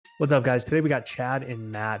What's up, guys? Today we got Chad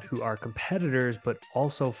and Matt, who are competitors, but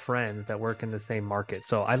also friends that work in the same market.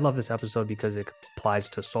 So I love this episode because it applies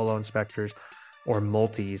to solo inspectors or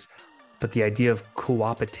multis, but the idea of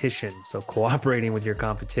co-opetition, so cooperating with your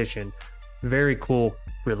competition, very cool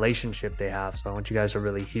relationship they have. So I want you guys to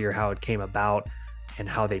really hear how it came about and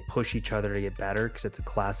how they push each other to get better, because it's a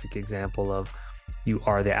classic example of you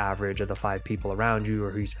are the average of the five people around you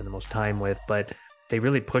or who you spend the most time with, but they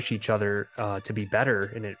really push each other to be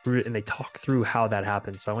better, and they talk through how that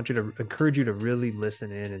happens. So I want you to encourage you to really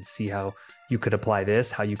listen in and see how you could apply this,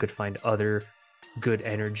 how you could find other good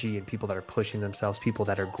energy and people that are pushing themselves, people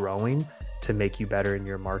that are growing to make you better in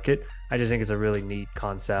your market. I just think it's a really neat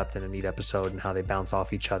concept and a neat episode, and how they bounce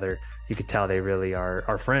off each other. You could tell they really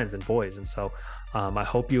are friends and boys. And so I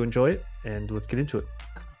hope you enjoy it, and let's get into it.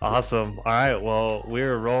 Awesome. All right. Well,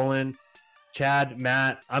 we're rolling. Chad,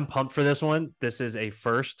 Matt, I'm pumped for this one. This is a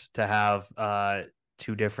first to have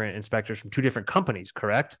two different inspectors from two different companies,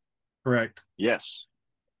 correct? Correct. Yes.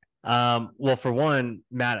 Well, for one,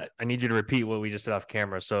 Matt, I need you to repeat what we just said off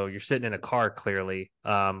camera. So you're sitting in a car, clearly.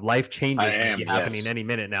 Life changes may be happening any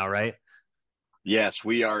minute now, right? Yes,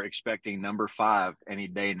 we are expecting number 5 any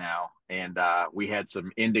day now. And we had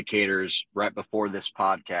some indicators right before this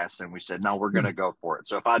podcast, and we said, no, we're going to go for it.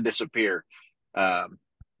 So if I disappear,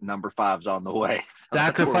 number 5's on the way. So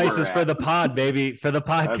sacrifices for the pod, baby, for the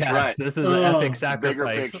podcast. That's right. This is an epic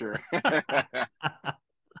sacrifice. Bigger picture.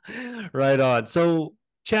 Right on. So,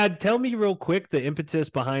 Chad, tell me real quick the impetus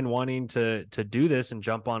behind wanting to do this and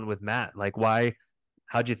jump on with Matt. Like, why?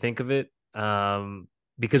 How'd you think of it?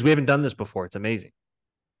 Because we haven't done this before. It's amazing.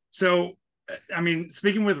 So, I mean,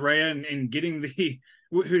 speaking with Rhea and getting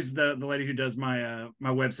who's the lady who does my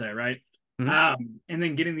website, right? Mm-hmm. And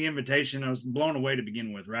then getting the invitation, I was blown away to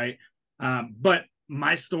begin with, right? But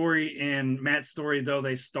my story and Matt's story, though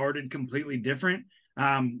they started completely different,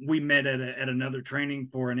 we met at another training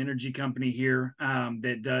for an energy company here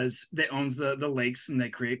that owns the lakes, and they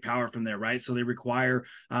create power from there, right? So they require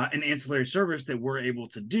an ancillary service that we're able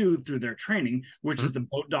to do through their training, which mm-hmm. is the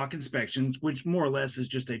boat dock inspections, which more or less is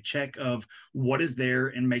just a check of what is there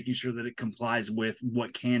and making sure that it complies with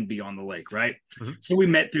what can be on the lake, right? Mm-hmm. So we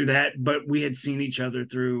met through that, but we had seen each other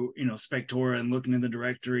through Spectora and looking in the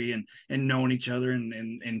directory and knowing each other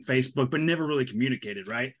and Facebook, but never really communicated,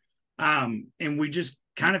 right? And we just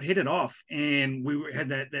kind of hit it off, and we had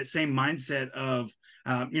that same mindset of,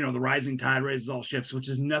 the rising tide raises all ships, which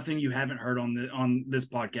is nothing you haven't heard on this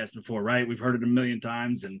podcast before, right? We've heard it a million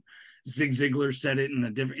times, and Zig Ziglar said it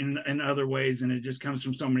in other ways, and it just comes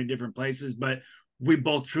from so many different places. But we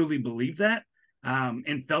both truly believe that,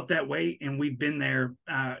 and felt that way, and we've been there,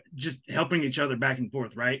 just helping each other back and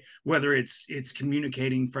forth, right? Whether it's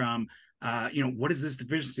communicating from what is this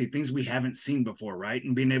deficiency, things we haven't seen before, right?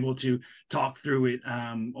 And being able to talk through it,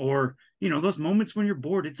 or those moments when you're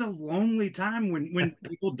bored. It's a lonely time when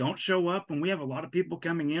people don't show up, and we have a lot of people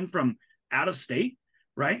coming in from out of state,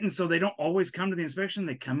 right? And so they don't always come to the inspection.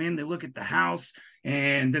 They come in, they look at the house,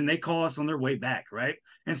 and then they call us on their way back, right?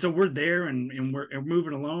 And so we're there, and we're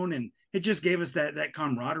moving alone, and it just gave us that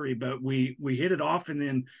camaraderie. But we hit it off, and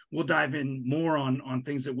then we'll dive in more on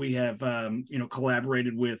things that we have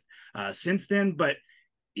collaborated with since then. But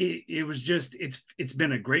it was just it's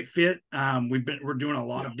been a great fit. We're doing a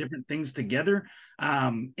lot of different things together,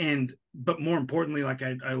 but more importantly, like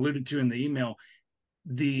I alluded to in the email,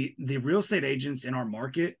 the real estate agents in our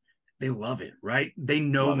market, they love it, right? They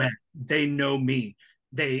know Matt, they know me.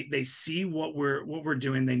 They see what we're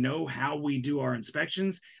doing. They know how we do our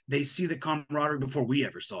inspections. They see the camaraderie before we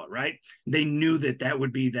ever saw it, right? They knew that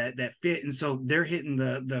would be that fit, and so they're hitting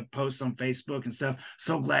the posts on Facebook and stuff.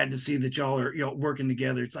 So glad to see that y'all are working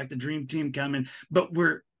together. It's like the dream team coming, but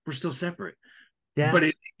we're still separate. Yeah.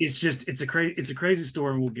 But it's a crazy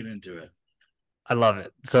story, and we'll get into it. I love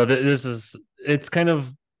it. So it's kind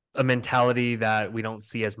of a mentality that we don't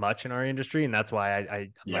see as much in our industry, and that's why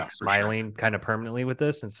I'm like smiling kind of permanently with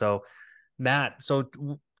this. And so, Matt,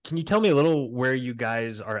 can you tell me a little where you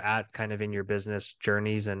guys are at kind of in your business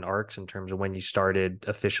journeys and arcs in terms of when you started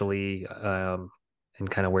officially, and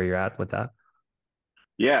kind of where you're at with that?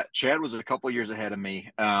 Yeah, Chad was a couple of years ahead of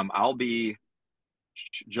me.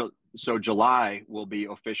 July will be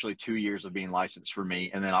officially 2 years of being licensed for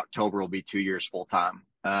me, and then October will be 2 years full time.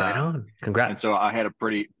 Right on. Congrats. And so I had a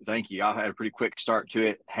pretty quick start to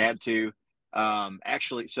it. Had to,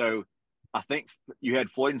 actually. So I think you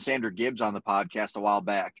had Floyd and Sandra Gibbs on the podcast a while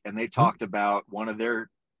back, and they talked about one of their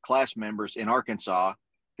class members in Arkansas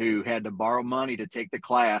who had to borrow money to take the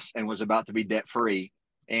class and was about to be debt free.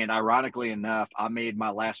 And ironically enough, I made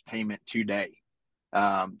my last payment today.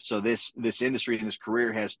 So this industry and this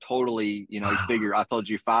career has totally, you figure, I told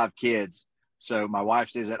you 5 kids. So my wife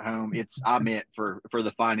stays at home. I'm it for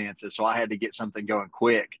the finances. So I had to get something going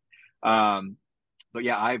quick. But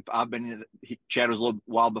yeah, I've been Chad was a little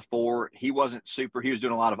while before. He was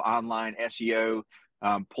doing a lot of online SEO,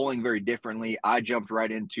 pulling very differently. I jumped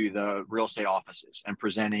right into the real estate offices and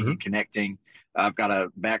presenting and connecting. I've got a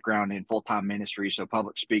background in full-time ministry, so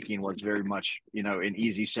public speaking was very much, an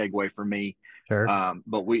easy segue for me. Sure.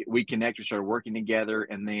 But we connected, started working together,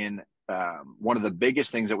 and then one of the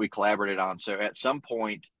biggest things that we collaborated on. So at some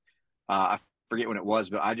point, I forget when it was,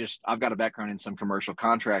 but I've got a background in some commercial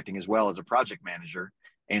contracting as well as a project manager.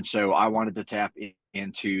 And so I wanted to tap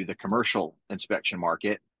into the commercial inspection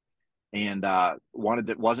market, and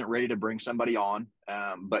wasn't ready to bring somebody on,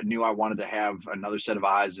 but knew I wanted to have another set of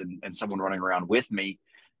eyes and someone running around with me.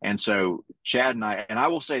 And so Chad and I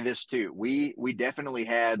will say this too, we definitely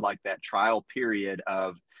had like that trial period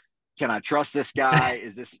of, can I trust this guy?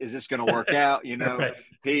 Is this going to work out? Right.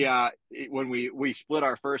 He, when we split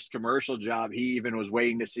our first commercial job, he even was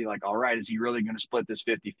waiting to see like, all right, is he really going to split this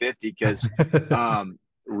 50-50? Because,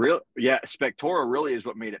 Spectora really is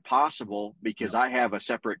what made it possible, because I have a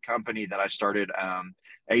separate company that I started,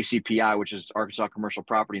 ACPI, which is Arkansas Commercial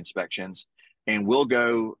Property Inspections. And we'll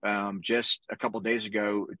go, just a couple of days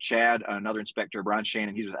ago, Chad, another inspector, Brian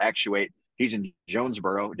Shannon, he's with Actuate. He's in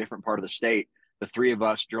Jonesboro, a different part of the state. The 3 of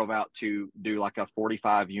us drove out to do like a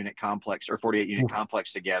 45 unit complex or 48 unit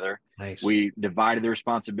complex together. Nice. We divided the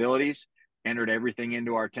responsibilities, entered everything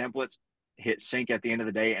into our templates, hit sync at the end of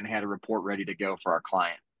the day, and had a report ready to go for our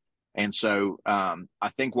client. And so I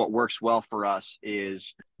think what works well for us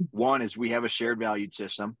is, one is we have a shared valued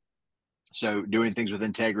system. So doing things with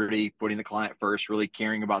integrity, putting the client first, really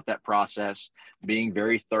caring about that process, being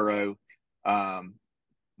very thorough.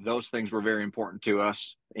 Those things were very important to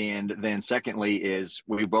us. And then secondly is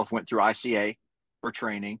we both went through ICA for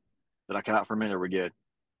training. Did I cut out for a minute? Are we good?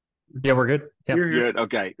 Yeah, we're good. Yep. You're good.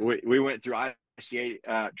 Okay. We went through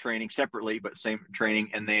ICA training separately, but same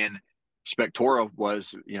training. And then Spectora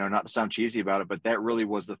was, not to sound cheesy about it, but that really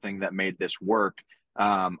was the thing that made this work.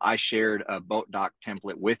 I shared a boat doc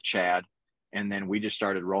template with Chad, and then we just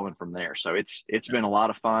started rolling from there. So it's been a lot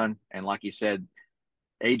of fun. And like you said,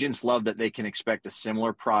 agents love that they can expect a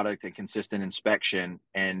similar product and consistent inspection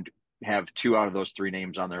and have 2 out of those 3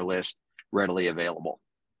 names on their list readily available.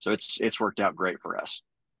 So it's worked out great for us.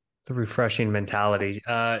 It's a refreshing mentality.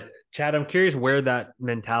 Chad, I'm curious where that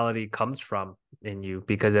mentality comes from in you,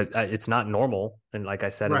 because it's not normal. And like I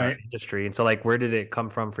said, Right. in the industry. And so like, where did it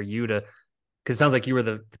come from for you to, because it sounds like you were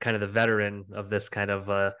the kind of the veteran of this kind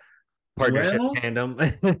of partnership tandem,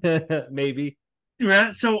 maybe.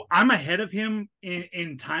 Yeah, so I'm ahead of him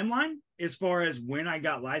in timeline as far as when I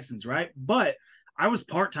got licensed, right? But I was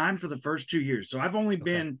part-time for the first 2 years. So I've only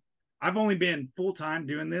been full-time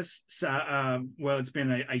doing this. It's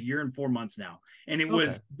been a year and 4 months now. And it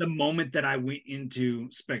was the moment that I went into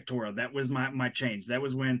Spectora. That was my change. That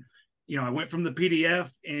was when, I went from the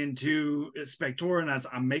PDF into Spectora, and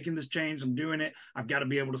I'm making this change. I'm doing it. I've got to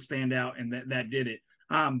be able to stand out, and that did it.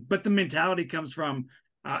 But the mentality comes from,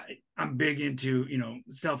 I'm big into,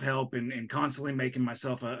 self-help and constantly making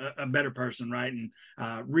myself a better person, right? And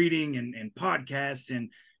reading and podcasts. And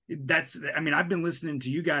I've been listening to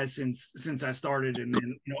you guys since I started, and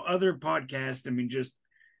then, other podcasts. Just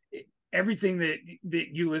everything that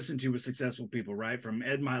you listen to with successful people, right? From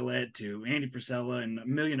Ed Milet to Andy Frisella and a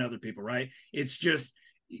million other people, right? It's just,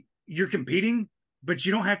 you're competing, but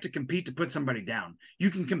you don't have to compete to put somebody down. You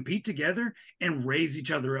can compete together and raise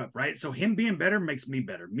each other up, right? So him being better makes me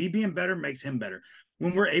better. Me being better makes him better.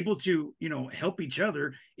 When we're able to, help each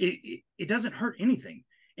other, it doesn't hurt anything.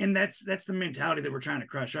 And that's the mentality that we're trying to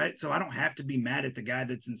crush, right? So I don't have to be mad at the guy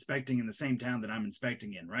that's inspecting in the same town that I'm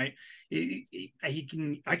inspecting in, right? I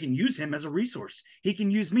can use him as a resource. He can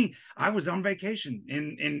use me. I was on vacation,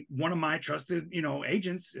 and one of my trusted,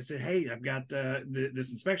 agents said, "Hey, I've got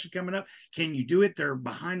this inspection coming up. Can you do it? They're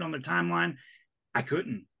behind on the timeline." I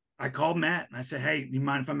couldn't. I called Matt and I said, "Hey, do you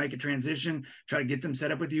mind if I make a transition, try to get them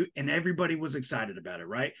set up with you?" And everybody was excited about it,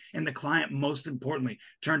 right? And the client, most importantly,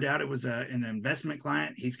 turned out it was an investment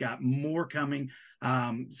client. He's got more coming.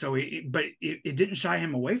 But it didn't shy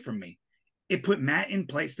him away from me. It put Matt in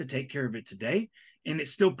place to take care of it today. And it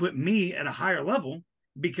still put me at a higher level,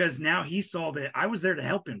 because now he saw that I was there to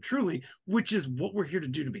help him truly, which is what we're here to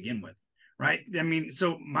do to begin with, right?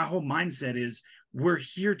 So my whole mindset is, we're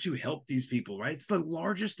here to help these people, right? It's the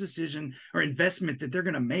largest decision or investment that they're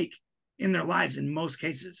going to make in their lives in most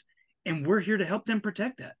cases. And we're here to help them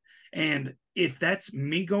protect that. And if that's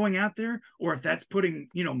me going out there, or if that's putting,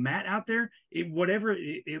 Matt out there, whatever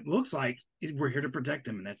it looks like, we're here to protect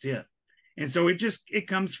him, and that's it. And so it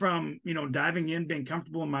comes from, diving in, being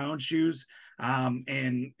comfortable in my own shoes,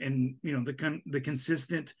 and the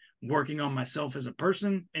consistent working on myself as a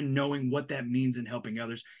person and knowing what that means in helping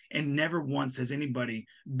others. And never once has anybody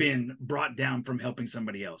been brought down from helping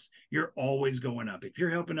somebody else. You're always going up. If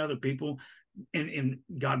you're helping other people, and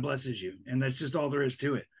God blesses you, and that's just all there is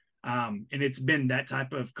to it. And it's been that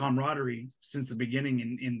type of camaraderie since the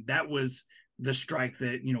beginning, and that was the strike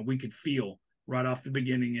that we could feel right off the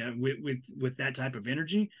beginning, with that type of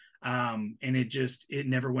energy. And it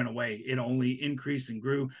never went away. It only increased and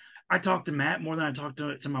grew. I talk to Matt more than I talk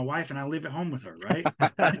to my wife, and I live at home with her, right?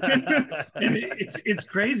 And it's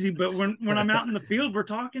crazy, but when I'm out in the field, we're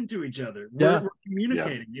talking to each other. We're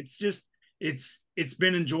communicating. Yeah. It's just it's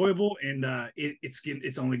been enjoyable, and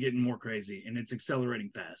it's only getting more crazy, and it's accelerating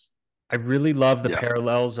fast. I really love the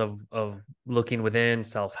parallels of looking within,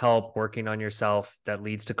 self-help, working on yourself that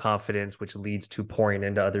leads to confidence, which leads to pouring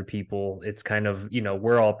into other people. It's kind of,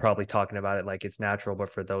 we're all probably talking about it like it's natural, but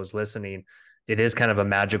for those listening, it is kind of a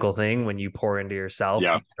magical thing when you pour into yourself.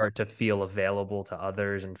 You start to feel available to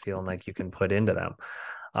others and feeling like you can put into them.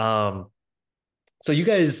 So you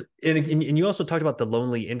guys, and you also talked about the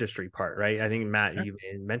lonely industry part, right? I think, Matt, you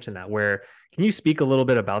mentioned that. Can you speak a little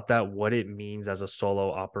bit about that, what it means as a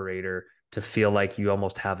solo operator to feel like you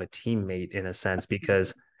almost have a teammate in a sense?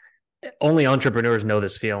 Because only entrepreneurs know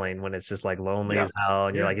this feeling when it's just like lonely as hell.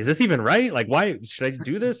 And you're like, is this even right? Like, why should I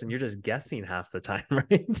do this? And you're just guessing half the time,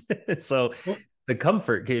 right? So the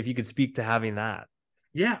comfort, if you could speak to having that.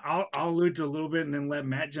 Yeah, I'll allude to a little bit and then let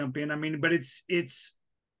Matt jump in. I mean, but it's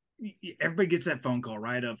everybody gets that phone call,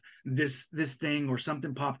 right? Of this thing or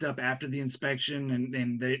something popped up after the inspection,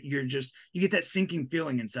 and you get that sinking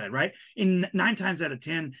feeling inside, right? And 9 times out of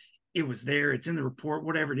 10, it was there, it's in the report,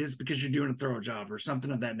 whatever it is, because you're doing a thorough job or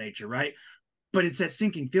something of that nature, right? But it's that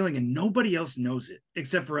sinking feeling, and nobody else knows it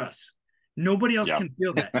except for us. Nobody else can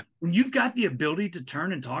feel that. When you've got the ability to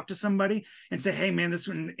turn and talk to somebody and say, hey man, this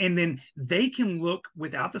one, and then they can look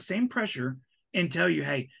without the same pressure and tell you,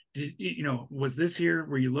 hey, was this here?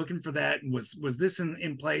 Were you looking for that? Was this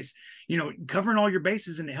in place? Covering all your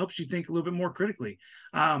bases, and it helps you think a little bit more critically.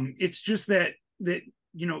 It's just that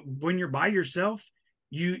when you're by yourself,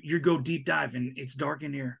 you go deep dive, and it's dark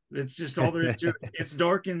in here. That's just all there is to it. It's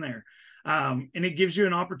dark in there. And it gives you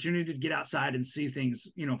an opportunity to get outside and see things,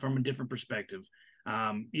 from a different perspective,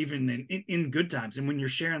 even in good times. And when you're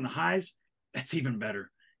sharing the highs, that's even better.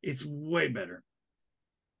 It's way better.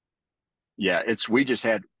 Yeah, we just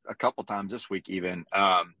had a couple times this week even.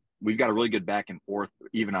 We've got a really good back and forth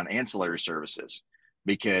even on ancillary services,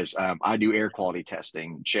 because I do air quality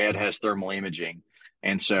testing. Chad has thermal imaging.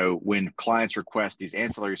 And so when clients request these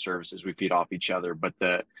ancillary services, we feed off each other. But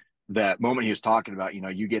that moment he was talking about,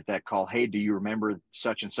 you get that call, hey, do you remember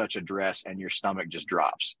such and such address? And your stomach just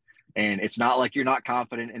drops. And it's not like you're not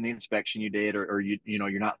confident in the inspection you did, or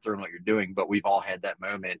you're not certain what you're doing, but we've all had that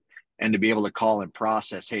moment. And to be able to call and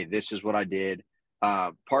process, hey, this is what I did.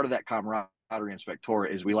 Part of that camaraderie inspector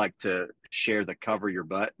is we like to share the cover your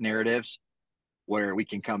butt narratives, where we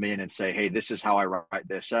can come in and say, hey, this is how I write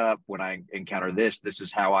this up. When I encounter this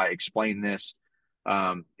is how I explain this.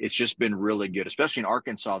 It's just been really good, especially in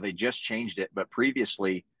Arkansas. They just changed it, but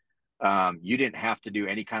previously you didn't have to do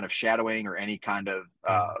any kind of shadowing or any kind of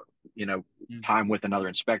time with another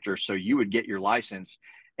inspector. So you would get your license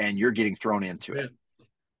and you're getting thrown into it.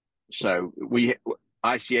 So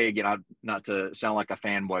ICA, again, not to sound like a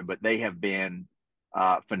fanboy, but they have been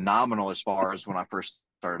phenomenal as far as when I first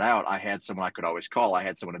started out. I had someone I could always call. I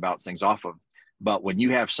had someone to bounce things off of. But when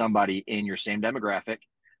you have somebody in your same demographic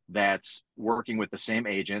that's working with the same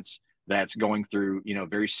agents, that's going through,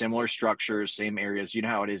 very similar structures, same areas,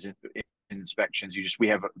 how it is in inspections. We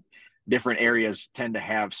have different areas tend to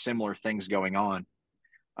have similar things going on.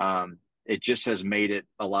 It just has made it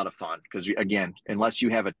a lot of fun, because again, unless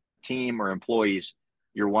you have a team or employees,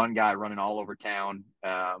 you're one guy running all over town.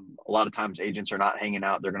 A lot of times agents are not hanging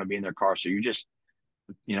out. They're going to be in their car. So you just,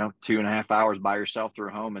 2.5 hours by yourself through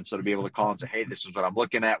home. And so to be able to call and say, hey, this is what I'm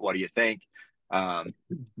looking at. What do you think?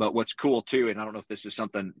 But what's cool too, and I don't know if this is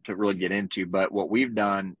something to really get into, but what we've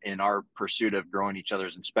done in our pursuit of growing each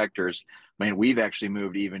other's inspectors, we've actually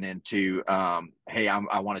moved even into, hey,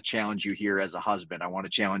 I want to challenge you here as a husband. I want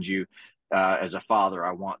to challenge you as a father.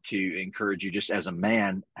 I want to encourage you just as a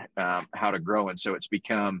man, how to grow. And so it's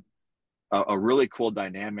become a really cool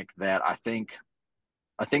dynamic that I think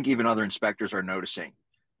even other inspectors are noticing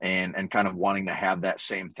and kind of wanting to have that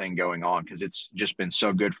same thing going on, because it's just been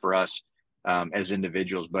so good for us as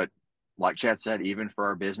individuals. But like Chad said, even for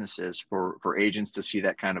our businesses, for agents to see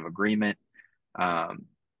that kind of agreement,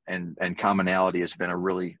 and commonality has been a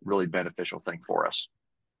really, really beneficial thing for us.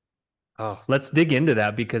 Oh, let's dig into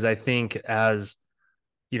that, because I think as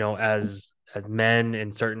men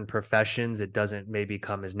in certain professions, it doesn't maybe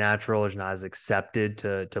come as natural or is not as accepted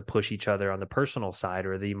to push each other on the personal side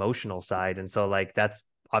or the emotional side. And so like that's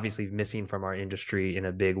obviously missing from our industry in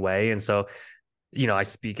a big way. And so, I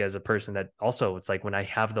speak as a person that also, it's like when I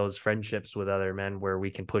have those friendships with other men where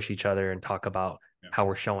we can push each other and talk about how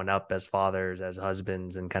we're showing up as fathers, as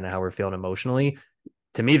husbands, and kind of how we're feeling emotionally.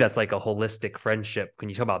 To me, that's like a holistic friendship. When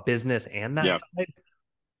you talk about business and that side,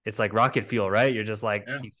 it's like rocket fuel, right? You're just like,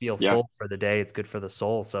 you feel full for the day. It's good for the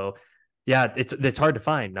soul. So yeah, it's hard to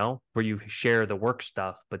find, no, where you share the work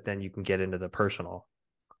stuff, but then you can get into the personal.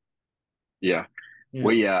 Yeah.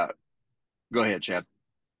 We, go ahead, Chad.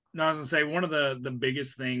 No, I was gonna say one of the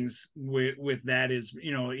biggest things with that is,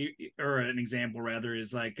 or an example rather,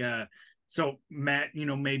 is like so Matt,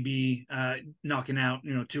 may be knocking out,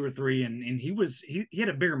 2 or 3, and he had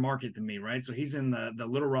a bigger market than me, right? So he's in the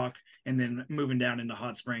Little Rock, and then moving down into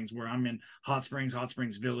Hot Springs, where I'm in Hot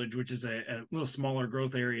Springs Village, which is a little smaller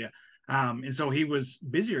growth area. And so he was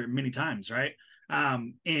busier many times, right?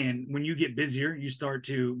 And when you get busier, you start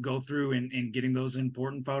to go through and getting those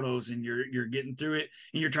important photos, and you're getting through it,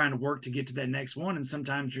 and you're trying to work to get to that next one. And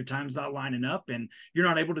sometimes your time's not lining up, and you're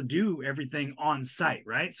not able to do everything on site,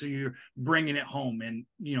 right? So you're bringing it home, and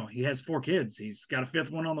he has 4 kids. He's got a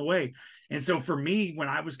 5th one on the way. And so for me, when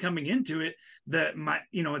I was coming into it,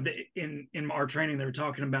 in our training, they were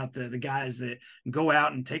talking about the guys that go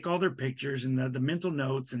out and take all their pictures and the mental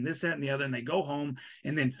notes and this, that, and the other, and they go home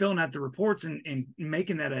and then filling out the reports and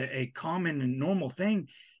making that a common and normal thing.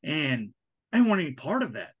 And I didn't want any part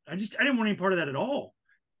of that. I didn't want any part of that at all.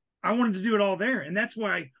 I wanted to do it all there. And that's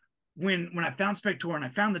why when I found Spector and I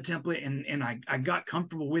found the template and I got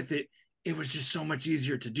comfortable with it, it was just so much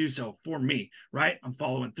easier to do so for me, right? I'm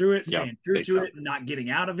following through it, staying true to it, not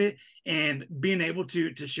getting out of it, and being able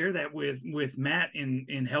to share that with Matt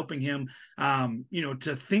in helping him,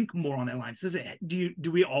 to think more on that line. So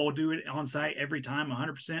do we all do it on site every time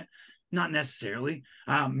 100%? Not necessarily.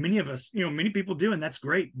 Many of us, many people do, and that's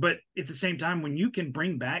great. But at the same time, when you can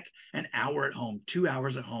bring back an hour at home, 2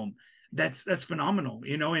 hours at home, that's phenomenal,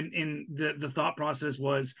 and the thought process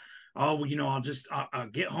was, oh, I'll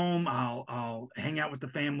get home, I'll hang out with the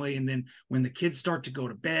family, and then when the kids start to go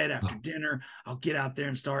to bed after dinner, I'll get out there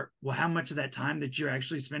and start. Well, how much of that time that you're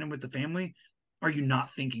actually spending with the family are you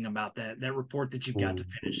not thinking about that report that you've got to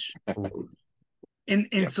finish?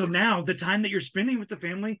 And so now the time that you're spending with the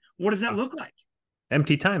family, what does that look like?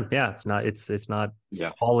 Empty time. Yeah, it's not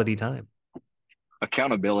quality time.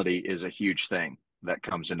 Accountability is a huge thing that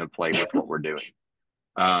comes into play with what we're doing.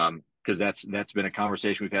 Because that's been a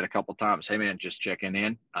conversation we've had a couple of times. Hey man, just checking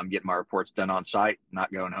in. I'm getting my reports done on site,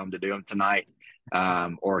 not going home to do them tonight.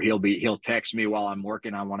 Or he'll text me while I'm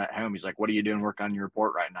working on one at home. He's like, "What are you doing work on your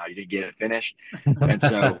report right now? You didn't get it finished?" And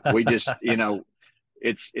so we just,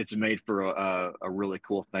 it's made for a really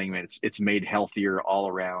cool thing, man. It's made healthier all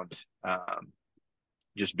around,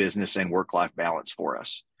 just business and work-life balance for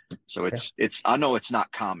us. So it's I know it's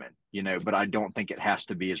not common, but I don't think it has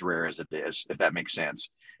to be as rare as it is, if that makes sense.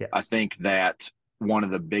 Yes. I think that one of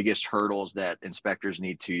the biggest hurdles that inspectors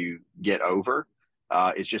need to get over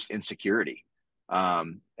is just insecurity,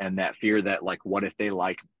 and that fear that, like, what if they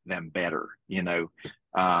like them better?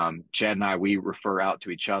 Chad and I, we refer out to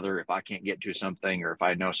each other if I can't get to something, or if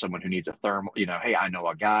I know someone who needs a thermal, hey, I know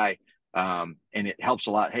a guy, and it helps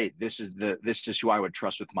a lot. Hey, this is who I would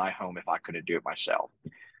trust with my home if I couldn't do it myself.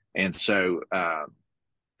 And so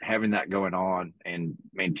having that going on and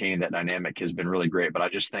maintaining that dynamic has been really great. But I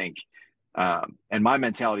just think, and my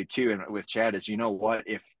mentality too, and with Chad is, what,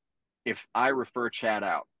 if I refer Chad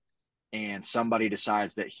out and somebody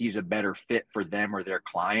decides that he's a better fit for them or their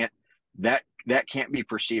client, that can't be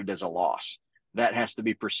perceived as a loss. That has to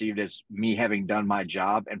be perceived as me having done my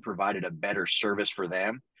job and provided a better service for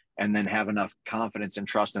them, and then have enough confidence and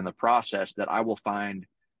trust in the process that I will find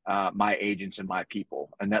my agents and my people.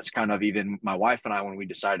 And that's kind of even my wife and I, when we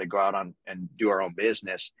decided to go out on and do our own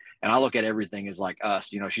business, and I look at everything as like us,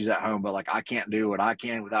 she's at home, but like I can't do what I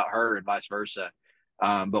can without her, and vice versa.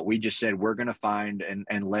 But we just said, we're going to find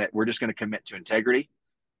we're just going to commit to integrity.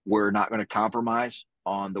 We're not going to compromise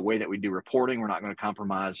on the way that we do reporting. We're not going to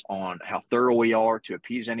compromise on how thorough we are to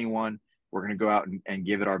appease anyone. We're going to go out and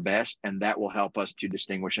give it our best. And that will help us to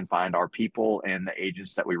distinguish and find our people and the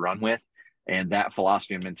agents that we run with. And that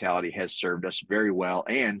philosophy and mentality has served us very well.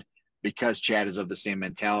 And because Chad is of the same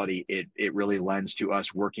mentality, it really lends to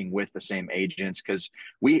us working with the same agents, because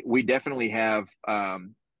we definitely have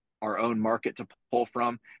our own market to pull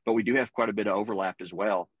from, but we do have quite a bit of overlap as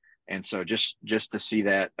well. And so just to see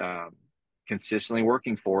that consistently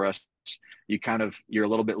working for us, you're a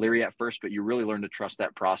little bit leery at first, but you really learn to trust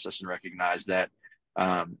that process and recognize that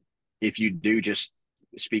if you do just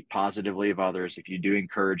speak positively of others, if you do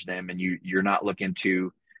encourage them, and you're not looking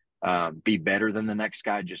to be better than the next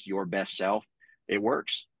guy, just your best self, it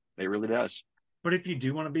works. It really does. But if you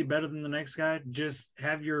do want to be better than the next guy, just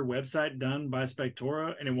have your website done by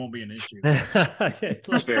Spectora and it won't be an issue.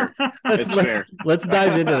 It's fair. Let's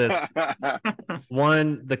dive into this.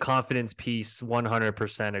 One, the confidence piece,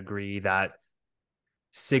 100% agree that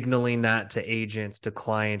signaling that to agents, to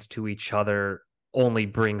clients, to each other only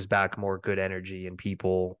brings back more good energy and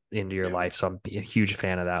people into your life. So I'm a huge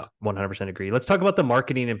fan of that. 100% agree. Let's talk about the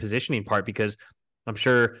marketing and positioning part, because I'm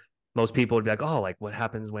sure most people would be like, oh, like what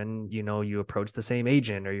happens when, you approach the same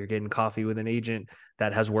agent, or you're getting coffee with an agent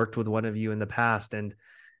that has worked with one of you in the past. And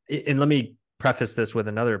let me preface this with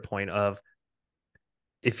another point of,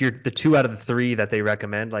 if you're the 2 out of the 3 that they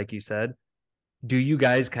recommend, like you said, do you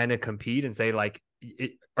guys kind of compete and say, like,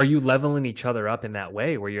 are you leveling each other up in that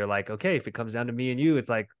way where you're like, okay, if it comes down to me and you, it's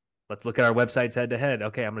like, let's look at our websites head to head.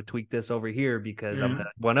 Okay, I'm going to tweak this over here because I'm going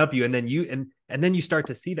to one up you. And then then you start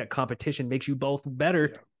to see that competition makes you both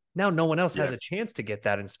better. Now no one else has a chance to get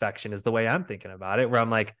that inspection, is the way I'm thinking about it, where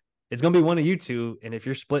I'm like, it's going to be one of you two. And if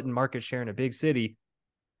you're splitting market share in a big city,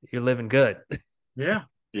 you're living good. Yeah.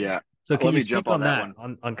 Yeah. So can you speak on that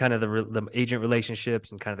on kind of the agent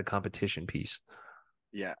relationships and kind of the competition piece?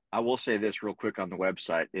 Yeah, I will say this real quick on the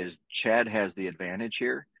website is Chad has the advantage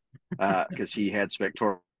here because he had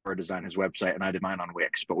Spectora design his website and I did mine on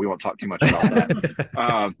Wix, but we won't talk too much about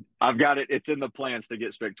that. I've got it. It's in the plans to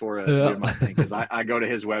get Spectora doing my thing, because I go to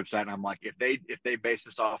his website and I'm like, if they base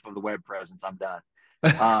this off of the web presence, I'm done.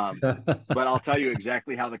 But I'll tell you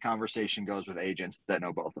exactly how the conversation goes with agents that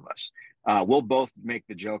know both of us. We'll both make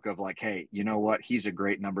the joke of like, hey, you know what? He's a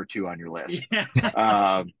great number 2 on your list.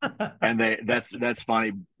 And that's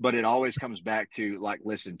funny, but it always comes back to like,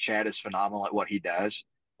 listen, Chad is phenomenal at what he does.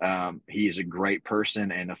 He is a great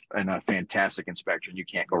person and a fantastic inspector. You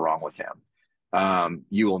can't go wrong with him.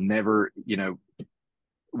 You will never,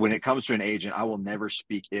 when it comes to an agent, I will never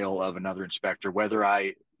speak ill of another inspector, whether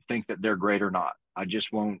I think that they're great or not. I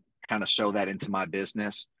just won't kind of sew that into my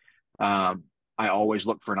business. I always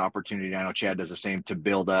look for an opportunity. I know Chad does the same, to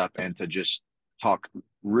build up and to just talk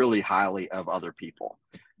really highly of other people.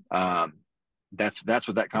 That's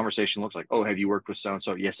what that conversation looks like. Oh, have you worked with so and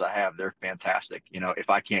so? Yes, I have. They're fantastic. If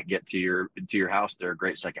I can't get to your house, they're a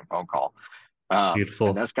great second phone call. Beautiful.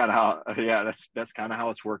 And that's kind of how, that's kind of how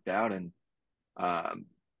it's worked out. And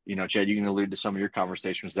Chad, you can allude to some of your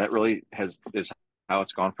conversations. That really is how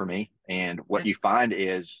it's gone for me. And what you find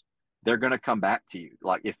is they're going to come back to you.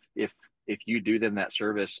 Like if you do them that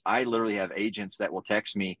service, I literally have agents that will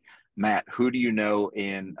text me, Matt, who do you know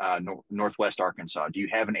in Northwest Arkansas? Do you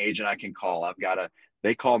have an agent I can call?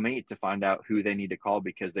 They call me to find out who they need to call,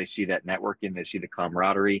 because they see that networking, they see the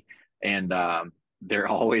camaraderie, and they're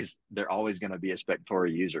always going to be a Spectora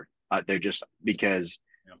user. They're just, because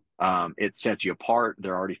it sets you apart.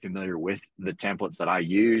 They're already familiar with the templates that I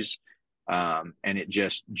use. And it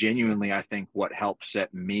just genuinely, I think, what helped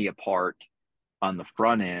set me apart on the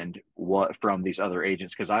front end from these other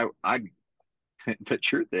agents, because I the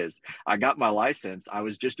truth is, I got my license. I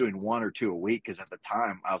was just doing 1 or 2 a week, because at the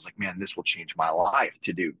time I was like, man, this will change my life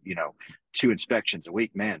to do 2 inspections a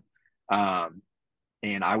week, man.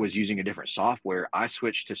 And I was using a different software. I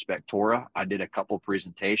switched to Spectora. I did a couple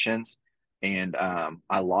presentations, and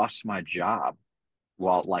I lost my job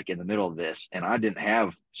while like in the middle of this, and I didn't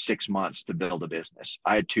have 6 months to build a business.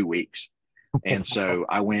 I had 2 weeks. And so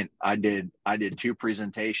I did 2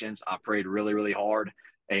 presentations. I prayed really, really hard,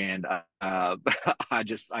 and I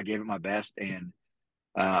gave it my best. And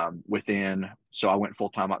so I went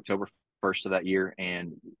full-time October 1st of that year,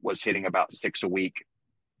 and was hitting about 6 a week,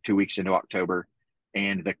 2 weeks into October.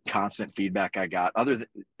 And the constant feedback I got,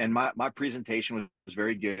 and my presentation was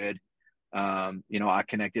very good. I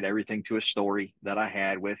connected everything to a story that I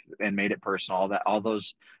had with, and made it personal, all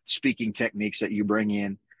those speaking techniques that you bring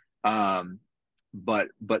in. But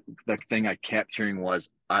the thing I kept hearing was,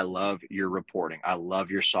 I love your reporting. I love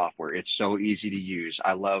your software. It's so easy to use.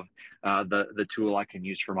 I love the tool I can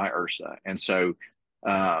use for my URSA. And so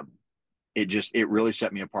it really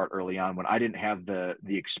set me apart early on, when I didn't have the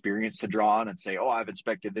experience to draw on and say, oh, I've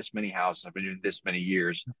inspected this many houses, I've been doing this many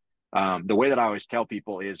years. The way that I always tell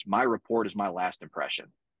people is, my report is my last impression,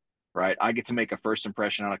 right? I get to make a first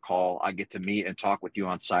impression on a call. I get to meet and talk with you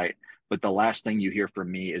on site, but the last thing you hear from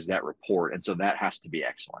me is that report. And so that has to be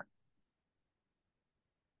excellent.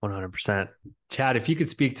 100%. Chad, if you could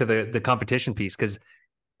speak to the competition piece, because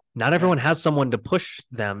not everyone has someone to push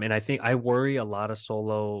them. And I think I worry a lot of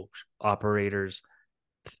solo operators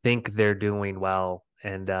think they're doing well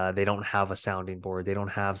and they don't have a sounding board. They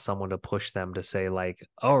don't have someone to push them to say like,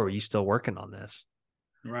 oh, are you still working on this?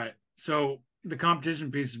 Right. So the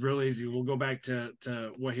competition piece is real easy. We'll go back to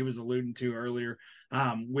what he was alluding to earlier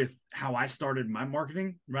with how I started my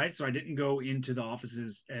marketing, right? So I didn't go into the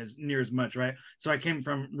offices as near as much, right? So I came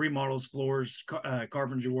from remodels, floors,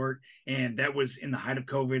 carpentry work, and that was in the height of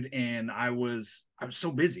COVID, and I was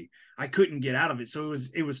so busy I couldn't get out of it. So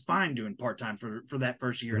it was fine doing part-time for that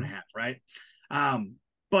first year and a half, right?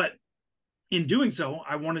 But in doing so,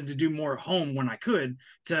 I wanted to do more home when I could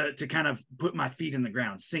to kind of put my feet in the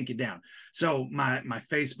ground, sink it down. So my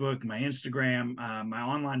Facebook, my Instagram, my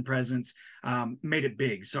online presence made it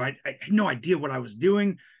big. So I had no idea what I was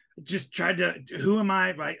doing. Just tried to, who am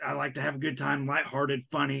I? Right? I like to have a good time, lighthearted,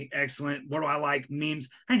 funny, excellent. What do I like? Memes.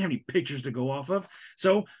 I didn't have any pictures to go off of.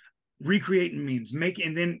 So recreating memes,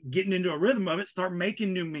 and then getting into a rhythm of it, start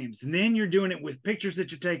making new memes. And then you're doing it with pictures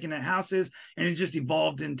that you're taking at houses, and it just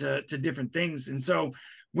evolved into different things. And so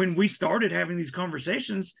when we started having these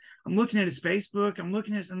conversations, I'm looking at his Facebook, I'm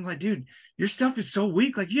like, dude, your stuff is so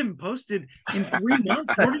weak. Like, you haven't posted in 3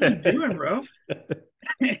 months. What are you doing, bro?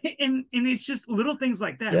 and it's just little things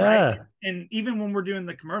like that, right? And even when we're doing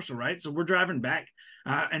the commercial, right? So we're driving back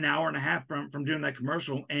an hour and a half from doing that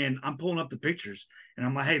commercial, and I'm pulling up the pictures, and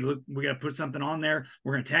I'm like, hey, look, we got to put something on there.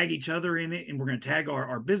 We're going to tag each other in it, and we're going to tag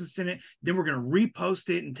our business in it. Then we're going to repost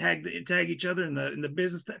it and tag each other in the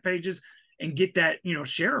business pages and get that,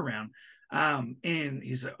 share around. And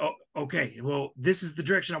he's like, oh, okay, well, this is the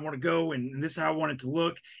direction I want to go, and this is how I want it to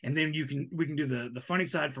look. And then we can do the funny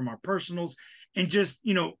side from our personals, and just,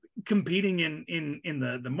 competing in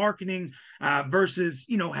the marketing versus,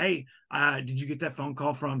 hey, did you get that phone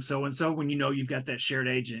call from so-and-so when you've got that shared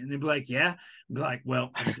agent? And they'd be like, yeah. I'd be like, well,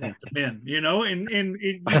 I just left them in, and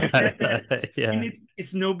you just get that. Yeah. And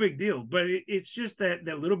it's no big deal, but it's just that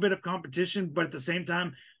little bit of competition, but at the same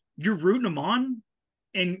time, you're rooting them on,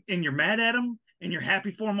 and you're mad at them, and you're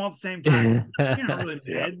happy for them all at the same time. You're not really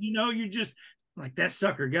mad, you're just like, that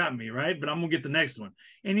sucker got me, right? But I'm gonna get the next one.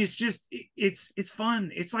 And it's just it's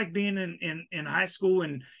fun. It's like being in high school,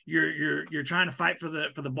 and you're trying to fight for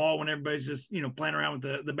the ball when everybody's just playing around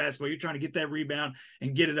with the basketball. You're trying to get that rebound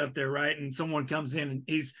and get it up there, right? And someone comes in, and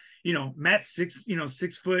he's Matt's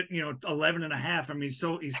 6 foot 11 and a half. I mean, he's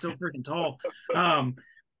so freaking tall.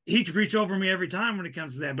 He could reach over me every time when it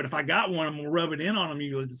comes to that. But if I got one, I'm gonna rub it in on him.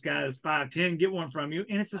 You go, this guy is 5'10", get one from you,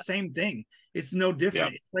 and it's the same thing. It's no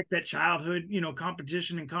different. It's like that childhood,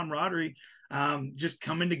 competition and camaraderie, just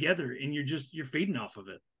coming together, and you're feeding off of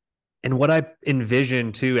it. And what I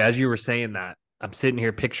envisioned too, as you were saying that, I'm sitting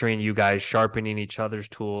here picturing you guys sharpening each other's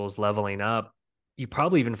tools, leveling up. You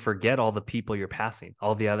probably even forget all the people you're passing,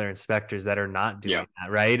 all the other inspectors that are not doing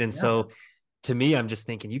that, right? And so to me, I'm just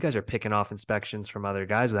thinking you guys are picking off inspections from other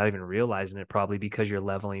guys without even realizing it, probably because you're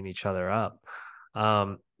leveling each other up.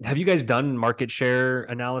 Have you guys done market share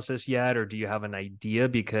analysis yet, or do you have an idea?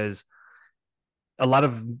 Because a lot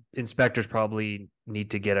of inspectors probably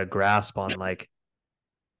need to get a grasp on, like,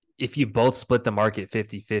 if you both split the market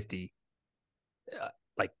 50-50,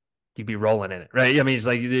 like, you'd be rolling in it, right? I mean, it's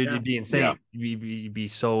like, it'd be insane. You'd be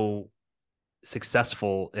so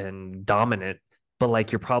successful and dominant, but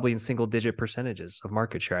like, you're probably in single digit percentages of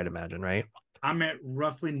market share, I'd imagine, right? I'm at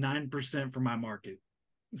roughly 9% for my market.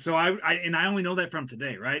 So I only know that from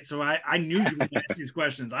today, right? So I knew you would ask these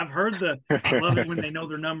questions. I've heard I love it when they know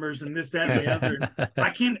their numbers and this, that, and the other. And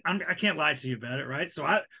I can't lie to you about it, right? So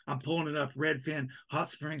I'm pulling it up. Redfin, Hot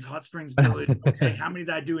Springs Village. Okay, how many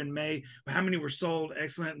did I do in May? How many were sold?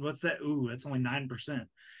 Excellent. What's that? Ooh, that's only 9%.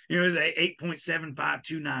 It's a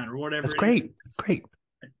 8.7529 or whatever. That's great. Great.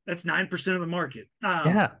 That's 9% of the market.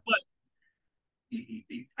 But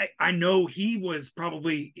I know he was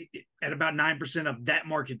probably at about 9% of that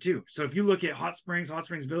market too. So if you look at Hot Springs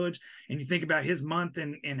Village, and you think about his month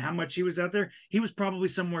and how much he was out there, he was probably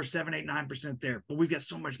somewhere 7, 8, 9% there. But we've got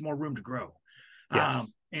so much more room to grow.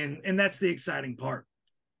 And that's the exciting part.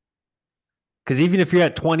 Because even if you're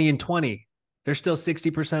at 20 and 20, there's still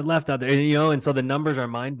 60% left out there, and so the numbers are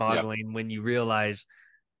mind-boggling when you realize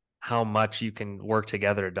how much you can work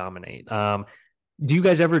together to dominate. Do you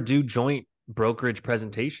guys ever do joint brokerage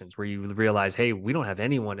presentations where you realize, hey, we don't have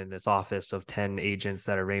anyone in this office of 10 agents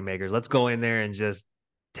that are rainmakers? Let's go in there and just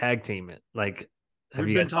tag team it. Like, have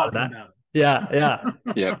you guys talked about it? Yeah.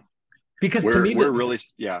 Because to me,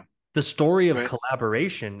 the story of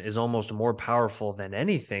collaboration is almost more powerful than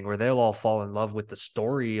anything, where they'll all fall in love with the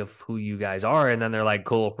story of who you guys are, and then they're like,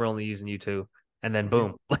 cool, we're only using you two. and then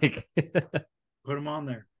boom, like put them on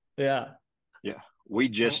there. Yeah. Yeah. We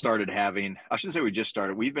just started having, I shouldn't say we just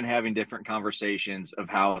started, we've been having different conversations of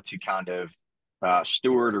how to kind of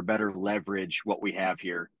steward or better leverage what we have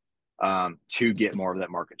here to get more of that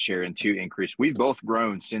market share and to increase. We've both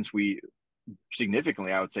grown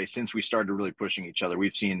significantly, I would say, since we started really pushing each other.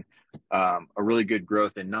 We've seen a really good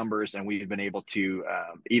growth in numbers, and we've been able to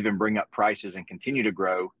even bring up prices and continue to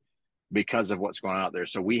grow because of what's going on out there.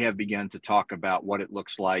 So we have begun to talk about what it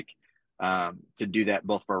looks like to do that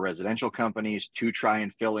both for our residential companies, to try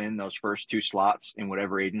and fill in those first 2 slots in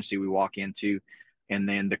whatever agency we walk into, and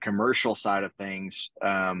then the commercial side of things.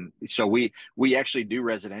 So we actually do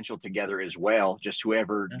residential together as well. Just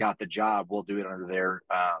whoever got the job, we'll do it under their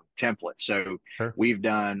template. So we've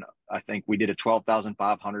done, I think we did a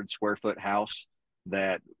 12,500 square foot house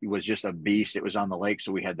that was just a beast. It was on the lake,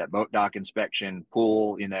 so we had that boat dock inspection,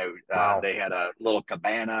 pool. They had a little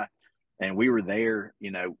cabana, and we were there.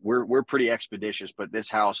 We're pretty expeditious, but this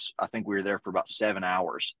house, I think we were there for about 7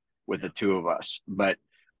 hours with the 2 of us. But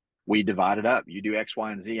we divided up. You do X,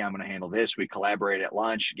 Y, and Z. I'm going to handle this. We collaborate at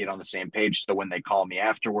lunch, get on the same page. So when they call me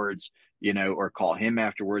afterwards, or call him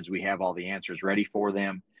afterwards, we have all the answers ready for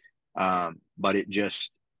them. But it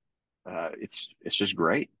just, it's just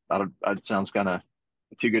great. It sounds kind of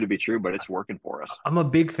too good to be true, but it's working for us. I'm a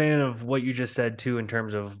big fan of what you just said too, in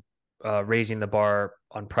terms of raising the bar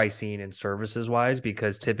on pricing and services wise,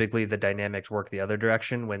 because typically the dynamics work the other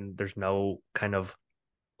direction when there's no kind of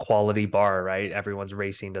quality bar, right? Everyone's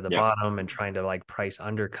racing to the bottom and trying to like price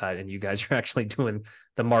undercut, and you guys are actually doing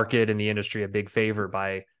the market and the industry a big favor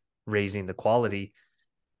by raising the quality.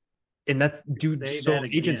 And that's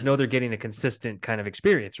agents know they're getting a consistent kind of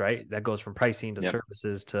experience, right? That goes from pricing to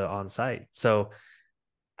services to on-site. So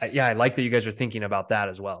I like that you guys are thinking about that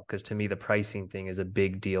as well, because to me, the pricing thing is a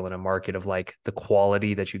big deal in a market of like the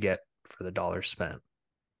quality that you get for the dollars spent.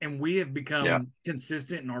 And we have become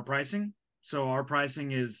consistent in our pricing. So our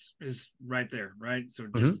pricing is right there, right? So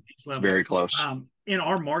just each level. Very close. In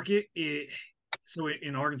our market, so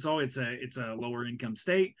in Arkansas, it's a lower income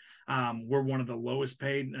state. We're one of the lowest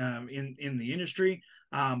paid in the industry.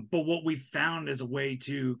 But what we found as a way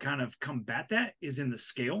to kind of combat that is in the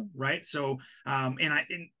scale, right? So, and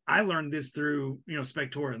I learned this through,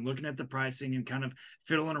 Spectora and looking at the pricing and kind of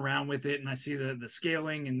fiddling around with it. And I see the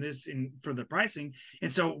scaling and this for the pricing.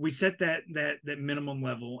 And so we set that minimum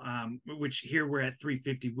level, which here we're at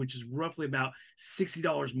 $350, which is roughly about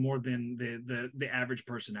 $60 more than the average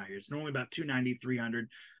person out here. It's normally about $290, $300.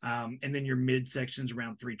 And then your mid section's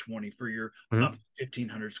around $320 for your up to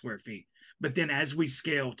 1,500 square feet. But then as we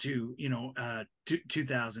scale to,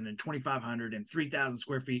 2,000 and 2,500 and 3,000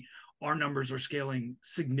 square feet, our numbers are scaling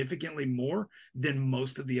significantly more than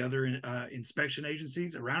most of the other inspection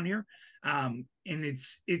agencies around here. And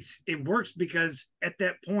it works because at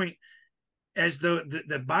that point, as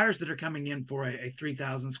the buyers that are coming in for a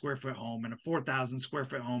 3,000 square foot home and a 4,000 square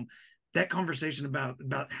foot home, that conversation about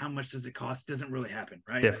how much does it cost doesn't really happen,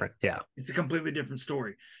 right? It's different. Yeah. It's a completely different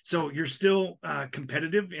story. So you're still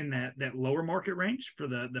competitive in that lower market range for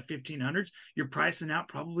the 1,500s. You're pricing out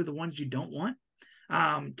probably the ones you don't want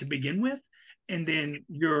to begin with. And then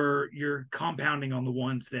you're compounding on the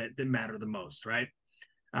ones that matter the most, right?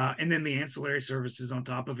 And then the ancillary services on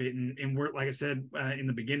top of it. And we're, like I said in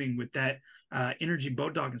the beginning, with that energy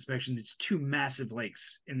boat dock inspection, it's 2 massive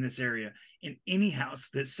lakes in this area. In any house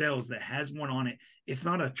that sells that has one on it, it's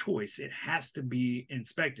not a choice. It has to be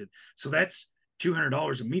inspected. So that's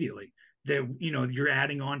 $200 immediately that, you're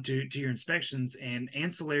adding on to your inspections. And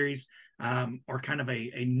ancillaries are kind of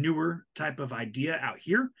a newer type of idea out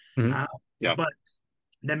here. But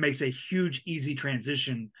that makes a huge, easy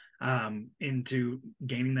transition into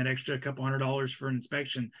gaining that extra couple $100 for an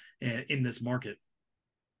inspection in this market.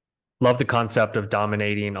 Love the concept of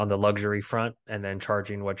dominating on the luxury front and then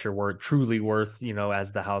charging what you're truly worth,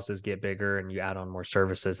 as the houses get bigger and you add on more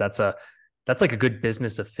services. That's like a good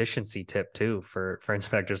business efficiency tip too for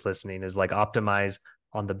inspectors listening, is like optimize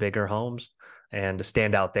on the bigger homes and to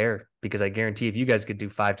stand out there, because I guarantee if you guys could do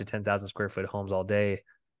 5,000 to 10,000 square foot homes all day,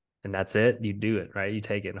 and that's it, you do it, right? You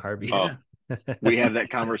take it in a heartbeat. We have that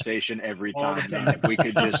conversation every time. If we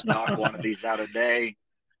could just knock one of these out a day,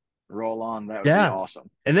 roll on, that would be awesome.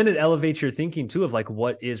 And then it elevates your thinking too of like,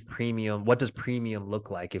 what is premium? What does premium look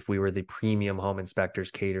like if we were the premium home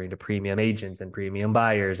inspectors catering to premium agents and premium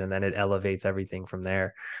buyers? And then it elevates everything from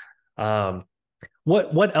there.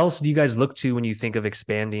 What else do you guys look to when you think of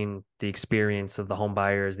expanding the experience of the home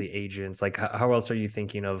buyers, the agents? Like how else are you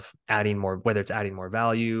thinking of adding more, whether it's adding more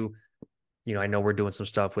value? I know we're doing some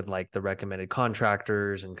stuff with like the recommended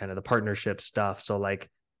contractors and kind of the partnership stuff. So like,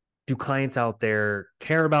 do clients out there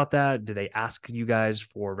care about that? Do they ask you guys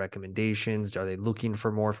for recommendations? Are they looking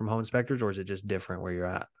for more from home inspectors, or is it just different where you're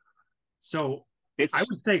at? So I It's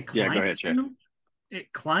would say yeah. Go ahead, clients Chad.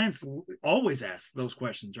 clients always ask those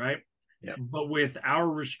questions, right? Yeah. But with our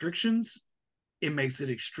restrictions, it makes it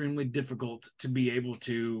extremely difficult to be able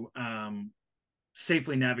to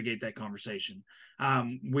safely navigate that conversation.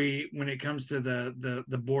 When it comes to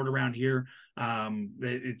the board around here,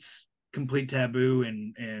 it's complete taboo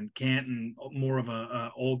and can't, and more of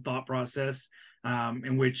a old thought process,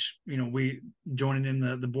 in which we joining in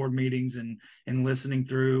the board meetings and listening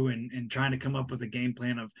through and trying to come up with a game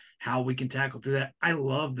plan of how we can tackle through that. I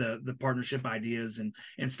love the partnership ideas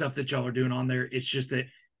and stuff that y'all are doing on there. It's just that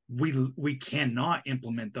we cannot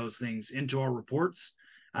implement those things into our reports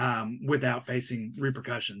without facing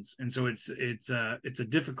repercussions, and so it's a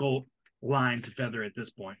difficult line to feather at this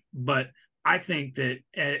point. But I think that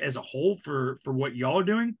as a whole, for what y'all are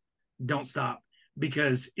doing, don't stop,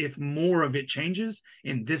 because if more of it changes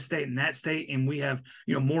in this state and that state, and we have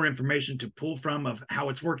more information to pull from of how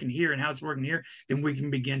it's working here and how it's working here, then we can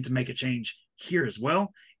begin to make a change here as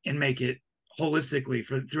well and make it holistically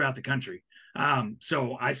throughout the country.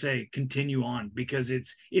 So I say continue on, because it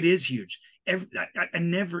is huge. I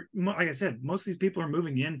never, like I said, most of these people are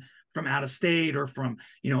moving in from out of state or from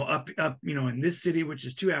up in this city, which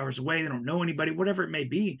is 2 hours away. They don't know anybody, whatever it may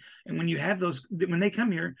be. And when you have those, when they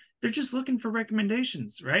come here, they're just looking for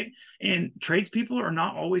recommendations, right? And tradespeople are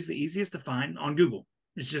not always the easiest to find on Google.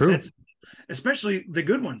 It's just that's especially the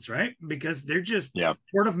good ones, right? Because they're just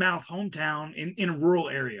word of mouth, hometown in a rural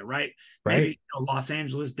area, right? Maybe Los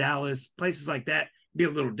Angeles, Dallas, places like that be a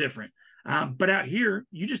little different. But out here,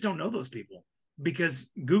 you just don't know those people because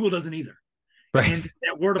Google doesn't either. Right. And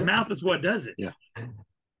that word of mouth is what does it. Yeah.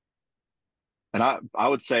 And I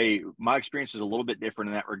would say my experience is a little bit different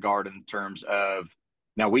in that regard, in terms of,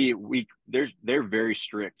 now they're very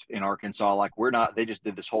strict in Arkansas. Like, they just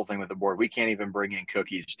did this whole thing with the board. We can't even bring in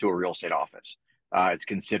cookies to a real estate office. It's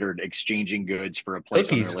considered exchanging goods for a place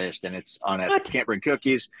on their list, and it's unethical. Can't bring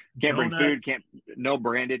cookies, can't bring food, no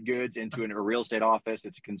branded goods into a real estate office.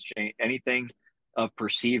 It's anything of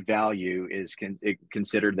perceived value is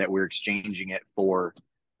considered that we're exchanging it for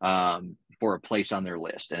a place on their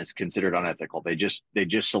list, and it's considered unethical. They just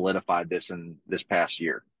solidified this in this past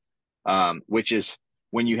year, which is,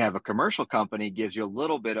 when you have a commercial company, gives you a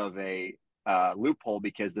little bit of a loophole,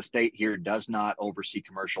 because the state here does not oversee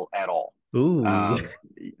commercial at all. Ooh.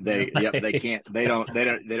 They can't, they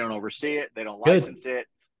don't oversee it. They don't license it,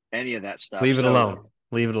 any of that stuff. Leave it alone.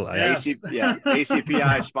 Yes.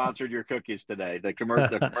 ACPI sponsored your cookies today, the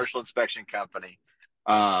commercial inspection company.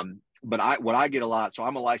 But what I get a lot, so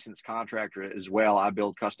I'm a licensed contractor as well. I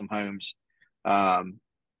build custom homes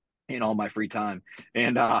in all my free time.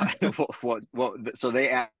 And so they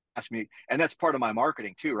ask me, and that's part of my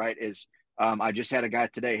marketing too, right? Is I just had a guy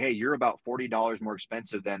today, hey, you're about $40 more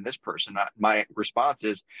expensive than this person. My response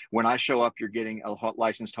is, when I show up, you're getting a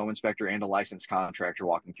licensed home inspector and a licensed contractor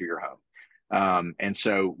walking through your home. And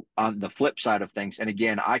so on the flip side of things, and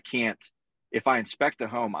again, if I inspect a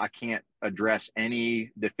home, I can't address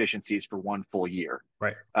any deficiencies for one full year.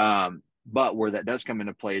 Right. But where that does come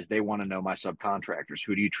into play is they want to know my subcontractors.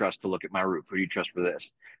 Who do you trust to look at my roof? Who do you trust for this?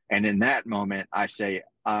 And in that moment, I say,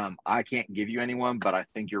 I can't give you anyone, but I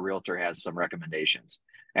think your realtor has some recommendations.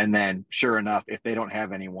 And then sure enough, if they don't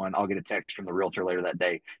have anyone, I'll get a text from the realtor later that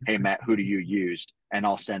day. Hey, Matt, who do you use? And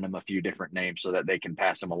I'll send them a few different names so that they can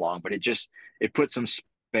pass them along. But it puts some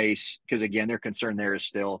space, because again, their concern there is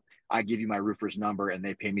still, I give you my roofer's number and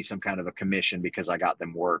they pay me some kind of a commission because I got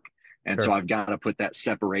them work. And so I've got to put that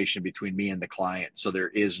separation between me and the client. So there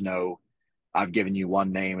is no, I've given you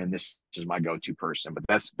one name and this is my go-to person.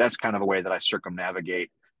 But that's kind of a way that I circumnavigate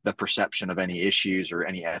the perception of any issues or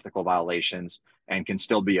any ethical violations, and can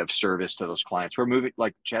still be of service to those clients. We're moving,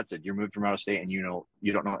 like Chad said, you're moving from out of state and you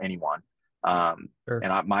don't know anyone. And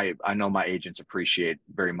I know my agents appreciate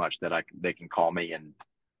very much that they can call me and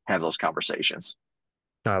have those conversations.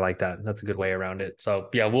 I like that. That's a good way around it. So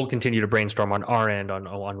yeah, we'll continue to brainstorm on our end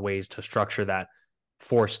on ways to structure that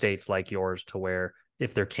for states like yours, to where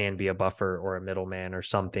if there can be a buffer or a middleman or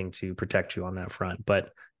something to protect you on that front.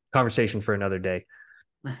 But conversation for another day.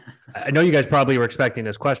 I know you guys probably were expecting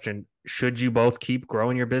this question. Should you both keep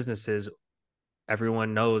growing your businesses?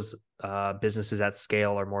 Everyone knows businesses at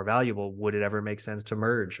scale are more valuable. Would it ever make sense to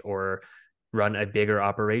merge or run a bigger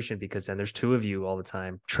operation? Because then there's two of you all the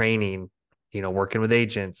time training, working with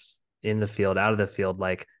agents in the field, out of the field,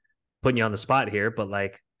 like putting you on the spot here, but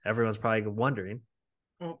like everyone's probably wondering.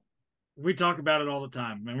 Well, We talk about it all the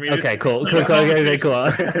time. I mean, Okay, it's cool. not a Okay, conversation. cool.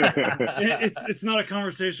 It's not a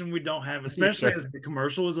conversation we don't have, especially Sure. as the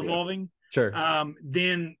commercial is evolving. Sure.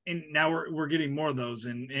 Then and now we're getting more of those,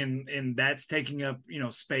 and that's taking up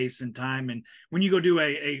space and time. And when you go do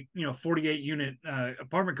a 48 unit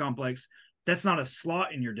apartment complex, that's not a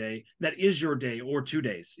slot in your day. That is your day or 2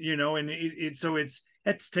 days. And so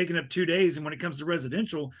that's taking up 2 days. And when it comes to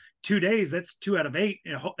residential, 2 days, that's 2 out of 8.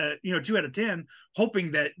 2 out of 10, hoping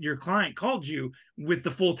that your client called you with the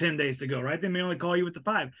full 10 days to go, right? They may only call you with the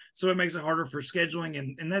 5. So it makes it harder for scheduling.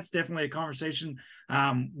 And that's definitely a conversation.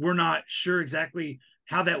 We're not sure exactly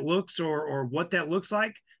how that looks or what that looks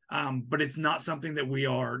like. But it's not something that we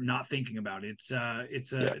are not thinking about. It's a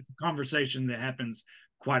conversation that happens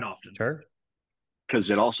quite often. Sure. Because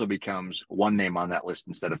it also becomes one name on that list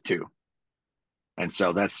instead of two. And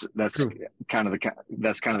so that's True. kind of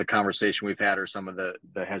the conversation we've had, or some of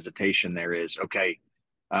the hesitation there is, okay,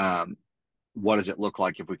 what does it look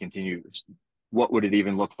like if we continue? What would it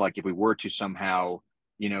even look like if we were to somehow,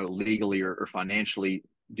 legally or financially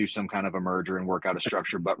do some kind of a merger and work out a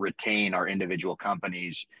structure, but retain our individual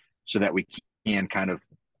companies so that we can kind of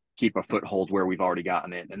keep a foothold where we've already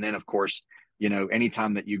gotten it. And then, of course,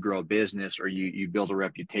 anytime that you grow a business or you build a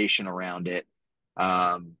reputation around it,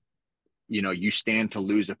 you stand to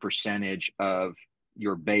lose a percentage of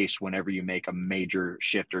your base whenever you make a major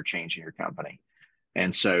shift or change in your company.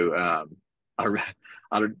 And so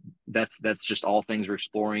that's just all things we're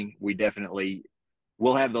exploring. We definitely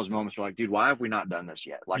will have those moments where, like, dude, why have we not done this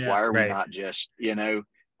yet? Like, why are we not just,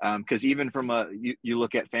 because even from you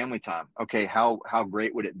look at family time, okay, how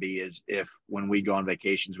great would it be is if when we go on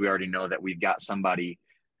vacations, we already know that we've got somebody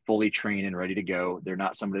fully trained and ready to go. They're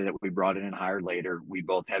not somebody that we brought in and hired later. We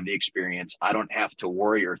both have the experience. I don't have to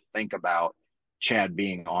worry or think about Chad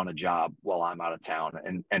being on a job while I'm out of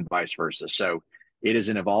town, and vice versa. So it is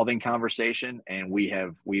an evolving conversation, and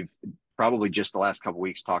we've probably just the last couple of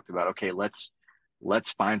weeks talked about, okay, let's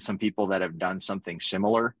find some people that have done something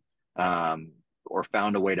similar, or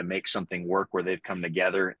found a way to make something work where they've come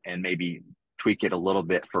together and maybe tweak it a little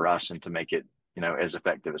bit for us and to make it, as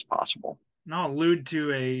effective as possible. And I'll allude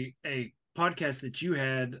to a podcast that you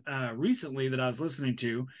had recently that I was listening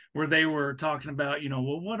to, where they were talking about,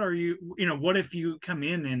 well, what are you, what if you come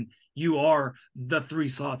in and you are the 3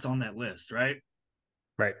 slots on that list, right?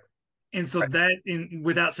 Right. And so that,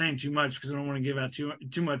 without saying too much, because I don't want to give out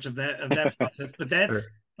too much of that process, but that's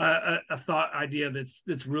a thought idea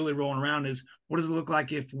that's really rolling around is, what does it look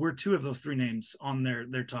like if we're 2 of those 3 names on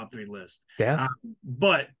their top 3 list? Yeah.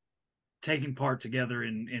 But taking part together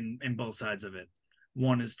in both sides of it.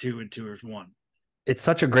 1 is 2 and 2 is 1. It's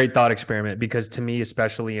such a great thought experiment, because to me,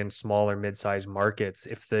 especially in smaller mid-sized markets,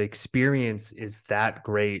 if the experience is that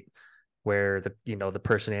great, where the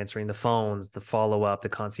person answering the phones, the follow-up, the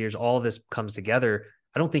concierge, all this comes together,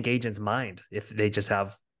 I don't think agents mind if they just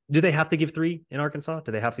do they have to give 3 in Arkansas?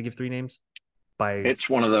 Do they have to give 3 names? It's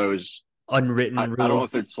one of those unwritten rules. I don't know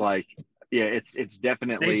if it's like, it's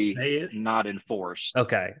definitely not enforced.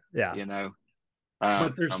 Okay. Yeah.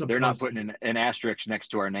 But they're not putting an asterisk next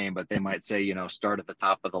to our name, but they might say, start at the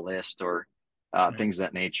top of the list, or things of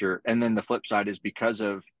that nature. And then the flip side is, because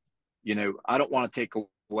of, I don't want to take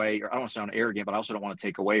away, or I don't want to sound arrogant, but I also don't want to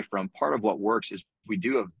take away from part of what works is we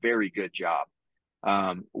do a very good job.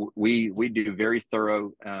 We do very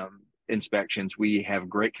thorough inspections. We have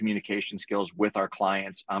great communication skills with our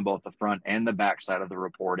clients on both the front and the back side of the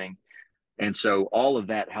reporting. And so all of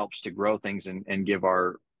that helps to grow things and give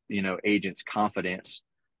our, agents confidence.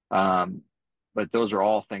 But those are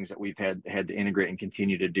all things that we've had to integrate and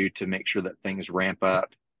continue to do to make sure that things ramp up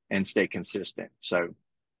and stay consistent. So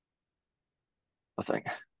I think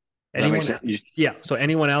so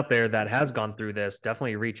anyone out there that has gone through this,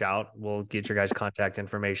 definitely reach out. We'll get your guys' contact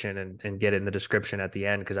information and get it in the description at the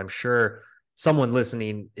end, because I'm sure someone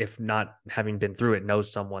listening, if not having been through it,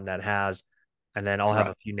 knows someone that has. And then I'll have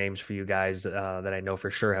a few names for you guys that I know for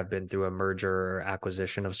sure have been through a merger or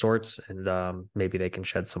acquisition of sorts, and maybe they can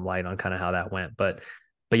shed some light on kind of how that went. But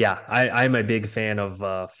yeah, I'm a big fan of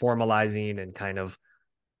formalizing and kind of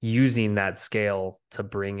using that scale to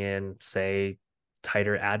bring in, say,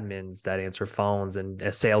 tighter admins that answer phones, and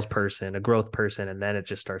a salesperson, a growth person, and then it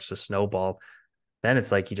just starts to snowball. Then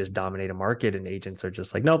it's like you just dominate a market, and agents are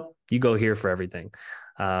just like, nope, you go here for everything.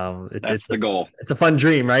 That's the goal. It's a fun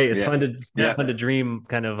dream, right? It's fun to dream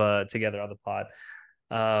kind of together on the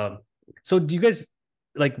pod. So do you guys,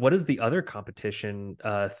 like, what does the other competition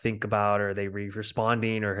think about? Are they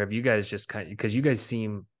responding, or have you guys just because you guys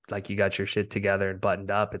seem like you got your shit together and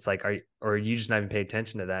buttoned up? It's like, or you just not even pay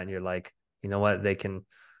attention to that, and you're like, you know what, they can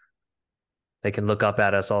look up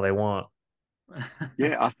at us all they want.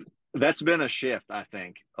 Yeah, That's been a shift, I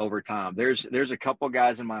think, over time. There's a couple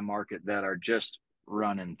guys in my market that are just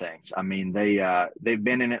running things. I mean, they've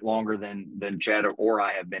been in it longer than Chad or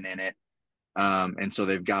I have been in it. And so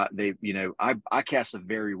I cast a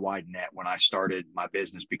very wide net when I started my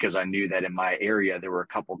business because I knew that in my area there were a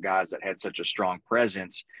couple guys that had such a strong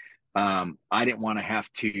presence. I didn't want to have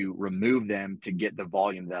to remove them to get the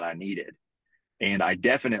volume that I needed. And I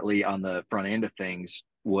definitely on the front end of things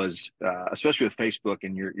was, especially with Facebook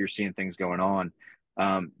and you're seeing things going on,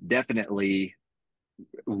 definitely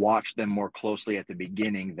watch them more closely at the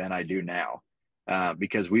beginning than I do now.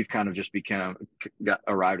 Because we've kind of just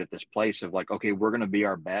arrived at this place of like, okay, we're going to be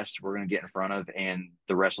our best. We're going to get in front of, and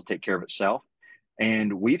the rest will take care of itself.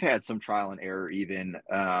 And we've had some trial and error even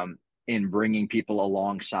in bringing people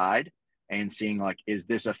alongside and seeing like, is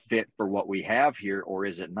this a fit for what we have here or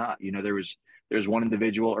is it not? There's one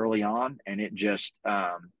individual early on, and it just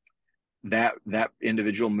that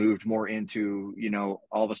individual moved more into,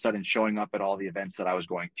 all of a sudden showing up at all the events that I was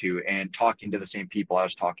going to and talking to the same people I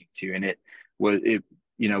was talking to. And it was a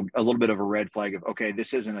little bit of a red flag of, okay,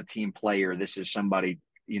 this isn't a team player. This is somebody,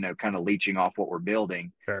 kind of leeching off what we're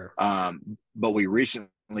building. Sure. But we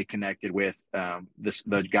recently connected with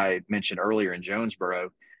the guy I mentioned earlier in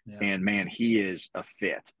Jonesboro. Yeah. And man, he is a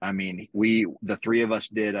fit. I mean, the three of us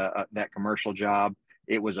did that commercial job.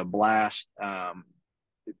 It was a blast.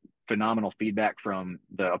 Phenomenal feedback from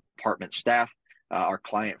the apartment staff. Our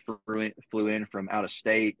client flew in from out of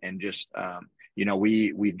state, and just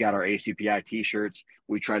we've got our ACPI t-shirts.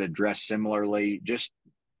 We try to dress similarly, just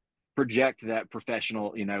project that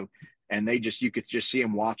professional, and you could just see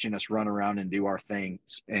them watching us run around and do our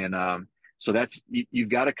things. And so you've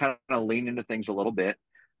got to kind of lean into things a little bit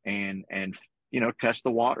and test the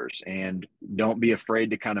waters, and don't be afraid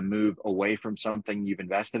to kind of move away from something you've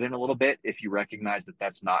invested in a little bit if you recognize that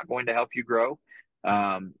that's not going to help you grow.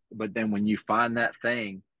 But then when you find that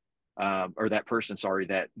thing or that person, sorry,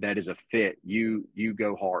 that is a fit, you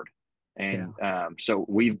go hard. And so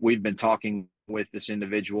we've been talking with this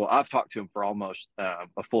individual. I've talked to him for almost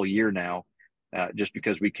a full year now, just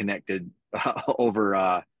because we connected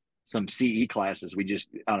over some CE classes. We just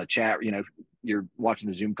on a chat, you're watching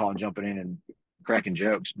the Zoom call and jumping in and cracking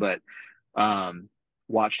jokes, but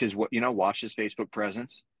watched his Facebook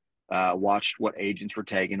presence, watched what agents were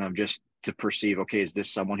tagging him just to perceive, okay, is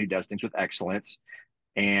this someone who does things with excellence?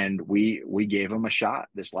 And we gave him a shot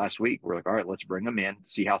this last week. We're like, all right, let's bring him in,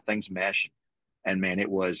 see how things mesh. And man,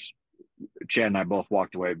 Chad and I both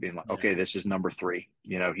walked away being like, okay, this is number 3,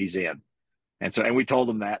 he's in. And we told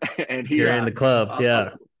him that, and you're in the club.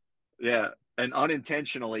 Yeah. And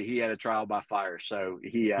unintentionally, he had a trial by fire. So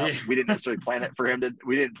we didn't necessarily plan it for him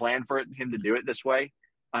we didn't plan for him to do it this way.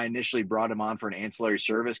 I initially brought him on for an ancillary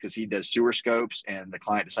service because he does sewer scopes, and the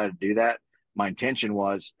client decided to do that. My intention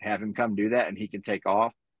was have him come do that and he can take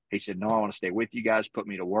off. He said, no, I want to stay with you guys, put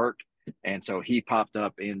me to work. And so he popped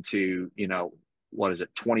up into,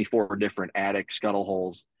 24 different attic scuttle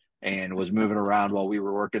holes and was moving around while we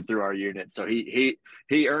were working through our unit. So he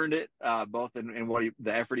earned it, both in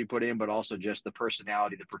the effort he put in, but also just the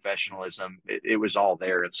personality, the professionalism. It was all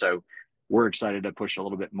there. And so we're excited to push a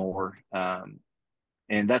little bit more.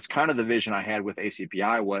 And that's kind of the vision I had with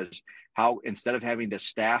ACPI, was how, instead of having to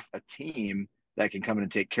staff a team that can come in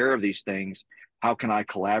and take care of these things, how can I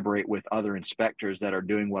collaborate with other inspectors that are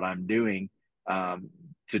doing what I'm doing,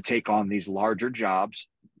 to take on these larger jobs,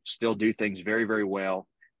 still do things very, very well,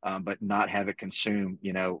 but not have it consume,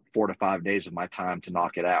 4 to 5 days of my time to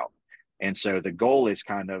knock it out. And so the goal is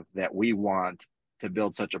kind of that we want to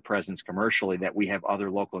build such a presence commercially that we have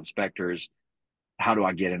other local inspectors. How do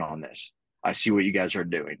I get in on this? I see what you guys are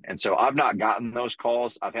doing. And so I've not gotten those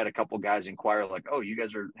calls. I've had a couple guys inquire like, oh, you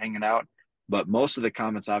guys are hanging out. But most of the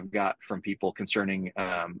comments I've got from people concerning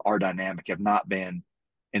our dynamic have not been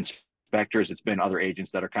inspectors. It's been other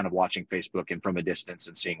agents that are kind of watching Facebook and from a distance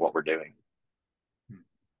and seeing what we're doing.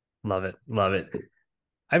 Love it. Love it.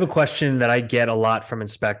 I have a question that I get a lot from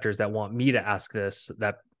inspectors that want me to ask this,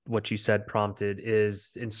 that what you said prompted,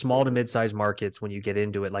 is in small to mid-sized markets, when you get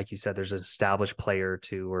into it, like you said, there's an established player or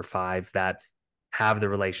 2 or 5 that have the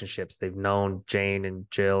relationships. They've known Jane and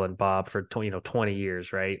Jill and Bob for 20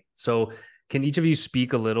 years, right? So can each of you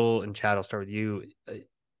speak a little, and Chad, I'll start with you,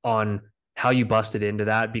 on how you busted into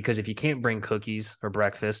that? Because if you can't bring cookies or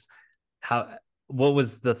breakfast, what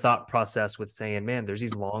was the thought process with saying, man, there's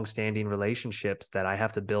these long-standing relationships that I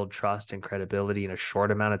have to build trust and credibility in a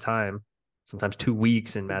short amount of time, sometimes 2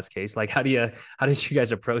 weeks in Matt's case? Like, how did you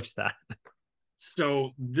guys approach that? So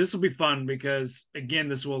this will be fun because, again,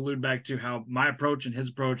 this will allude back to how my approach and his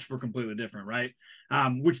approach were completely different, right?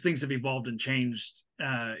 Which things have evolved and changed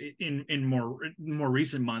in more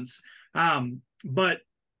recent months. But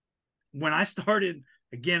when I started,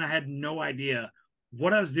 again, I had no idea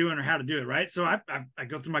what I was doing or how to do it, right? So I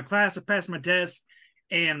go through my class, I pass my test,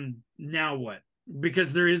 and now what?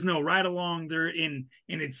 Because there is no ride along there and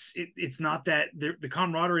it's not that the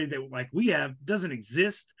camaraderie that like we have doesn't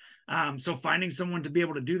exist. So finding someone to be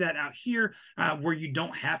able to do that out here, where you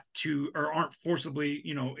don't have to or aren't forcibly,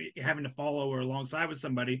 having to follow or alongside with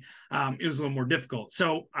somebody, it was a little more difficult.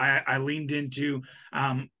 So I leaned into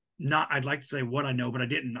not, I'd like to say what I know, but I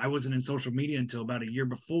didn't. I wasn't in social media until about a year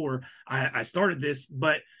before I started this,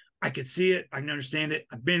 but I could see it. I can understand it.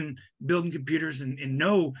 I've been building computers and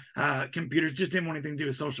know computers, just didn't want anything to do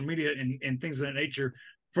with social media and things of that nature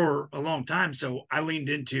for a long time. So I leaned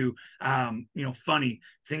into, funny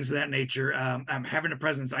things of that nature. I'm having a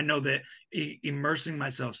presence. I know that immersing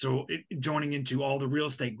myself. So joining into all the real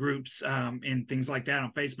estate groups and things like that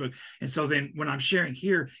on Facebook. And so then when I'm sharing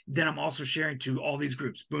here, then I'm also sharing to all these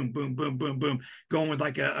groups, boom, boom, boom, boom, boom, going with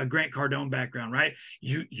like a Grant Cardone background, right?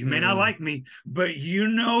 You may not like me, but you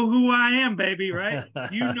know who I am, baby, right?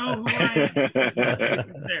 You know who I am. This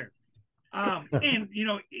is there. And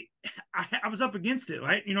I was up against it,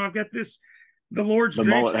 right? I've got the Lord's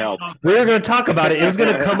drapes. We were going to talk about it. It was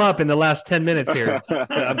going to come up in the last 10 minutes here.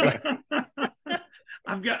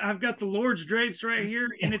 I've got the Lord's drapes right here,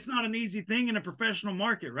 and it's not an easy thing in a professional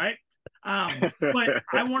market, right? But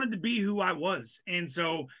I wanted to be who I was, and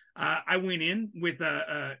so I went in with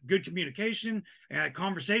a good communication,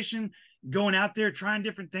 conversation, going out there, trying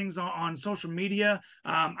different things on social media.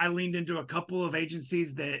 I leaned into a couple of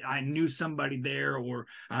agencies that I knew somebody there, or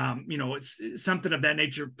it's something of that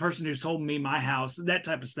nature, person who sold me my house, that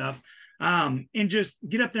type of stuff. And just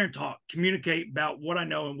get up there and talk, communicate about what I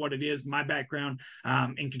know and what it is, my background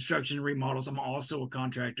in construction and remodels. I'm also a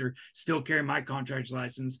contractor, still carry my contractor's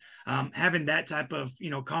license, having that type of,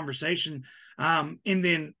 conversation. And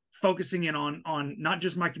then focusing in on not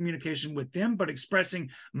just my communication with them, but expressing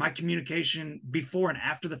my communication before and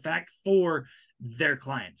after the fact for their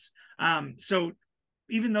clients. So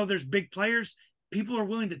even though there's big players, people are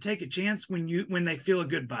willing to take a chance when they feel a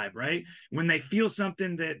good vibe, right? When they feel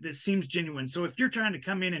something that seems genuine. So if you're trying to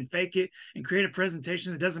come in and fake it and create a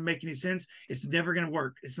presentation that doesn't make any sense, it's never going to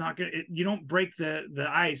work. It's not going to, you don't break the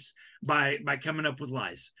ice by coming up with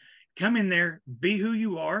lies. Come in there, be who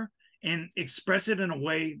you are, and express it in a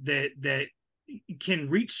way that can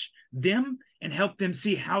reach them and help them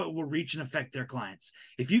see how it will reach and affect their clients.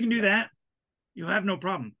 If you can do that, you'll have no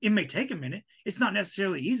problem. It may take a minute. It's not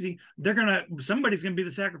necessarily easy. Somebody's going to be the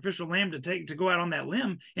sacrificial lamb to go out on that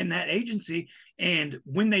limb in that agency. And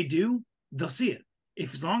when they do, they'll see it.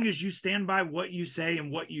 As long as you stand by what you say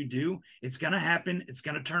and what you do, it's going to happen. It's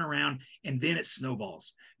going to turn around, and then it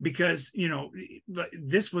snowballs. Because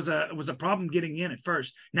this was a problem getting in at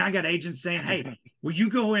first. Now I got agents saying, "Hey, will you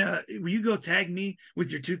go tag me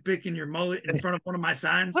with your toothpick and your mullet in front of one of my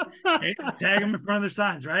signs? Tag them in front of their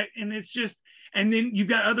signs, right?" And it's just, and then you've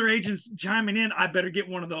got other agents chiming in. I better get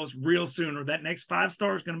one of those real soon, or that next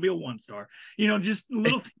 5-star is going to be a 1-star. Just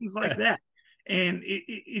little things like that. And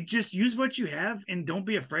it just use what you have and don't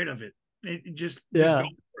be afraid of it. Just go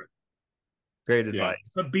for it. Great advice.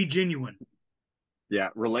 But be genuine. Yeah.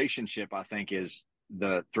 Relationship, I think, is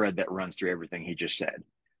the thread that runs through everything he just said.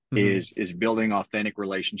 Mm-hmm. is building authentic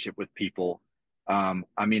relationship with people.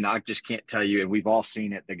 I just can't tell you, and we've all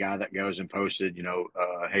seen it, the guy that goes and posted,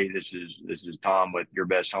 hey, this is Tom with Your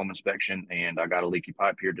Best Home Inspection, and I got a leaky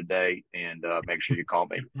pipe here today, and make sure you call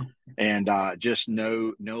me. And just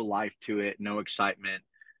no life to it, no excitement.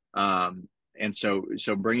 And so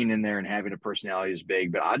bringing in there and having a personality is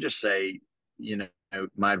big. But I just say,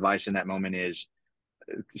 my advice in that moment is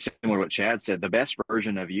similar to what Chad said. The best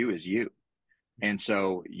version of you is you. And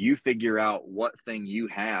so you figure out what thing you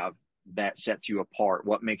have that sets you apart,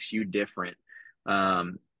 what makes you different.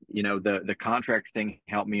 The contract thing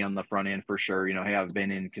helped me on the front end for sure. Hey, I've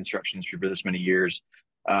been in construction industry for this many years.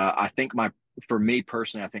 I think for me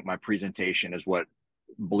personally, I think my presentation is what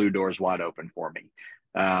blew doors wide open for me.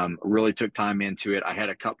 Really took time into it. I had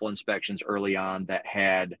a couple inspections early on that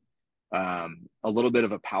had a little bit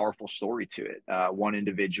of a powerful story to it. One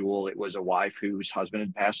individual, it was a wife whose husband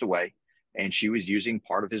had passed away, and she was using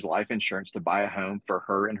part of his life insurance to buy a home for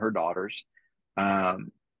her and her daughters.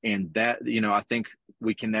 And that, I think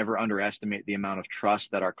we can never underestimate the amount of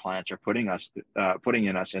trust that our clients are putting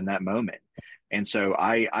in us in that moment. And so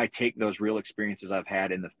I take those real experiences I've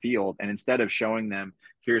had in the field, and instead of showing them,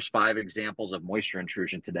 here's 5 examples of moisture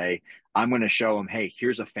intrusion today, I'm going to show them, hey,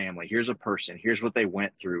 here's a family, here's a person, here's what they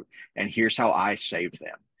went through, and here's how I saved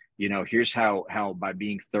them. Here's how by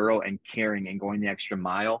being thorough and caring and going the extra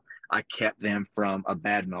mile, I kept them from a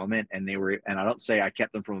bad moment. And I don't say I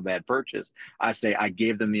kept them from a bad purchase. I say I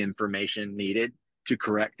gave them the information needed to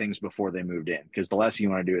correct things before they moved in. Because the last thing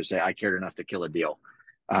you want to do is say, I cared enough to kill a deal.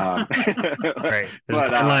 Right. There's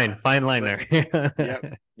a fine line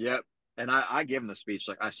there. Yep. And I give them the speech.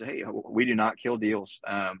 Like I say, hey, we do not kill deals.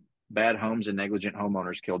 Bad homes and negligent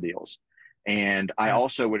homeowners kill deals. And I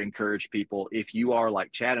also would encourage people, if you are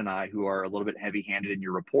like Chad and I, who are a little bit heavy-handed in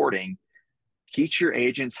your reporting, teach your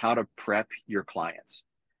agents how to prep your clients.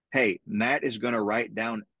 Hey, Matt is going to write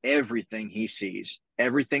down everything he sees.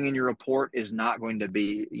 Everything in your report is not going to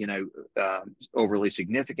be, overly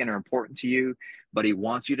significant or important to you, but he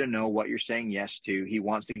wants you to know what you're saying yes to. He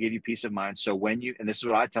wants to give you peace of mind. So and this is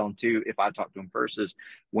what I tell him too, if I talk to him first, is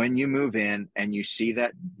when you move in and you see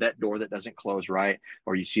that door that doesn't close right,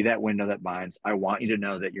 or you see that window that binds, I want you to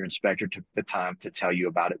know that your inspector took the time to tell you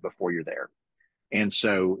about it before you're there. And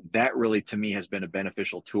so that really, to me, has been a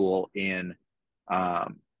beneficial tool in,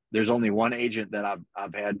 there's only one agent that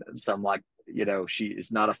I've had some, like, she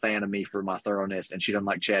is not a fan of me for my thoroughness, and she doesn't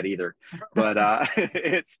like Chad either. But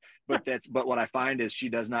but what I find is she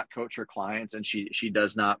does not coach her clients, and she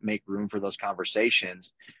does not make room for those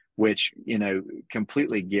conversations, which,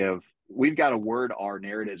 completely we've got to word our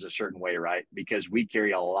narratives a certain way, right? Because we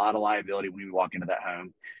carry a lot of liability when we walk into that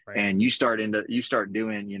home. Right. And you start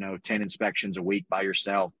doing, 10 inspections a week by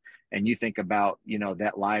yourself. And you think about,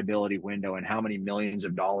 that liability window and how many millions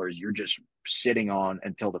of dollars you're just sitting on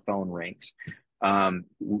until the phone rings.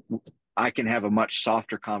 I can have a much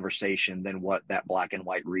softer conversation than what that black and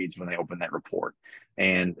white reads when they open that report.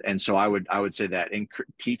 And so I would say that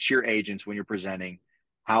teach your agents when you're presenting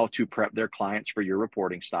how to prep their clients for your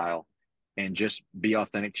reporting style, and just be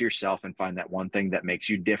authentic to yourself and find that one thing that makes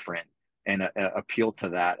you different and appeal to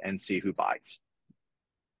that and see who bites.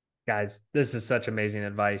 Guys, this is such amazing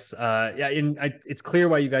advice. It's clear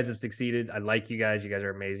why you guys have succeeded. I like you guys. You guys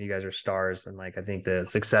are amazing. You guys are stars. And I think the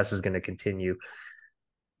success is going to continue.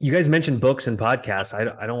 You guys mentioned books and podcasts.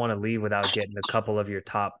 I don't want to leave without getting a couple of your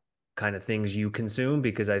top kind of things you consume,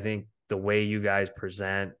 because I think the way you guys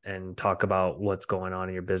present and talk about what's going on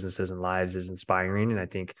in your businesses and lives is inspiring. And I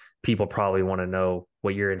think people probably want to know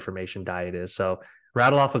what your information diet is. So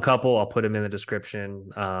rattle off a couple. I'll put them in the description.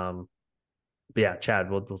 But yeah,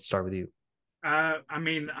 Chad, we'll start with you. I'm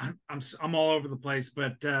all over the place,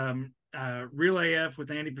 but Real AF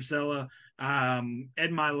with Andy Frisella, the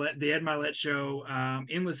Ed Milet Show,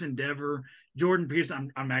 Endless Endeavor, Jordan Pierce.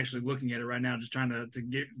 I'm actually looking at it right now, just trying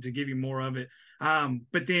to give you more of it.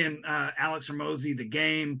 But then Alex Hormozy, The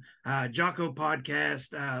Game, Jocko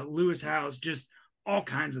Podcast, Lewis House, just all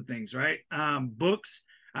kinds of things, right? Books.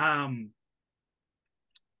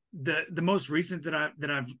 The most recent that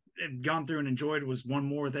I've gone through and enjoyed was One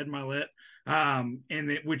More with Ed Milet,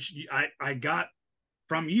 which I got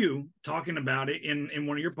from you talking about it in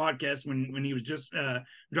one of your podcasts when he was just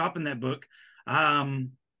dropping that book.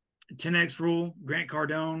 10X Rule, Grant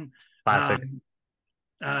Cardone. Classic.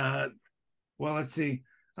 Well, let's see.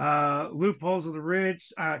 Loopholes of the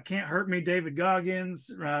Rich, Can't Hurt Me, David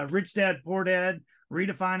Goggins, Rich Dad, Poor Dad,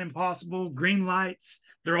 Redefine Impossible, Green Lights.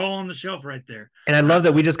 They're all on the shelf right there. And I love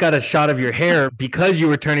that we just got a shot of your hair because you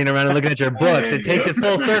were turning around and looking at your books. It takes it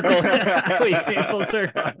full circle. We came full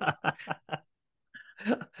circle.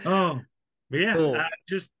 Oh, but yeah, cool.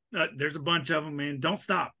 There's a bunch of them, man. Don't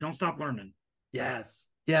stop learning.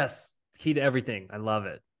 Yes. Key to everything. I love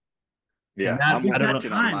it. Yeah, I don't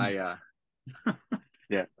know.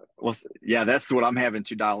 Yeah. Well, yeah, that's what I'm having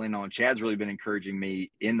to dial in on. Chad's really been encouraging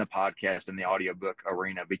me in the podcast and the audiobook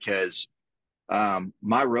arena, because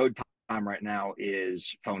my road time right now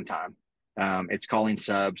is phone time. It's calling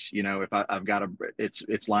subs, if I've got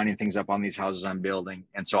it's lining things up on these houses I'm building.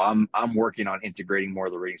 And so I'm working on integrating more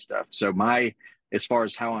of the reading stuff. So as far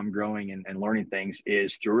as how I'm growing and learning things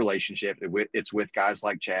is through relationship. It's with guys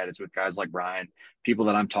like Chad. It's with guys like Brian, people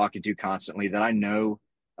that I'm talking to constantly that I know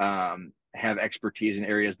have expertise in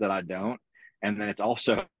areas that I don't. And then it's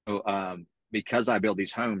also because I build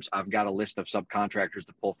these homes, I've got a list of subcontractors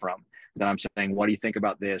to pull from that I'm saying, what do you think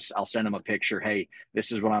about this? I'll send them a picture. Hey,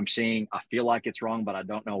 this is what I'm seeing. I feel like it's wrong, but I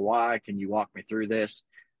don't know why. Can you walk me through this?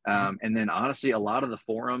 And then honestly, a lot of the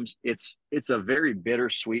forums, it's a very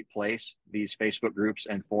bittersweet place, these Facebook groups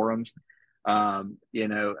and forums. You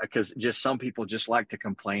know, because just some people just like to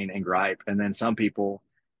complain and gripe. And then some people,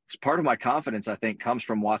 it's part of my confidence, I think, comes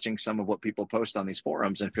from watching some of what people post on these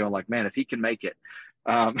forums and feeling like, man, if he can make it,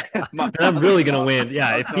 I'm really going to win.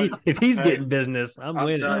 Yeah. If he's getting business, I'm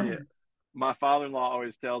winning. Telling you, my father-in-law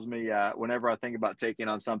always tells me, whenever I think about taking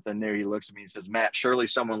on something new, he looks at me and says, Matt, surely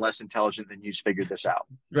someone less intelligent than you's figured this out.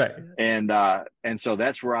 Right. And so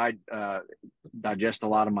that's where I digest a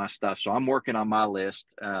lot of my stuff. So I'm working on my list.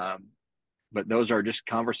 But those are just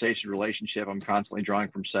conversation, relationship. I'm constantly drawing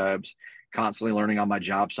from subs, constantly learning on my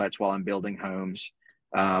job sites while I'm building homes.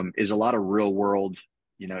 Is a lot of real world,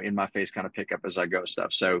 you know, in my face kind of pick up as I go stuff.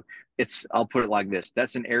 So I'll put it like this.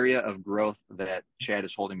 That's an area of growth that Chad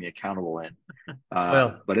is holding me accountable in.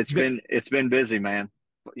 But it's been busy, man.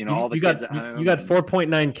 You know, all the kids at home. You got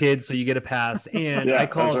 4.9 kids, so you get a pass. And yeah, I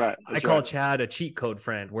call Chad a cheat code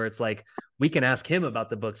friend, where it's like, we can ask him about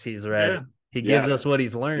the books he's read. Yeah. He gives us what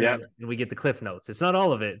he's learned, and we get the cliff notes. It's not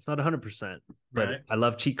all of it. It's not 100%, but I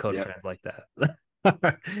love cheat code friends like that.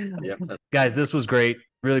 Guys, this was great.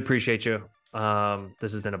 Really appreciate you.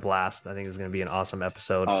 This has been a blast. I think it's going to be an awesome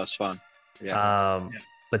episode. Oh, it's fun.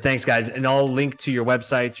 But thanks, guys. And I'll link to your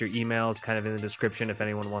websites, your emails kind of in the description if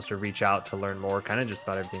anyone wants to reach out to learn more, kind of just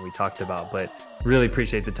about everything we talked about. But really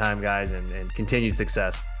appreciate the time, guys, and continued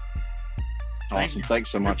success. Awesome.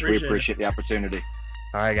 Thanks so much. We appreciate the opportunity.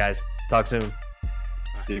 All right, guys. Talk soon.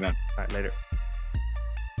 See you, man. All right, later.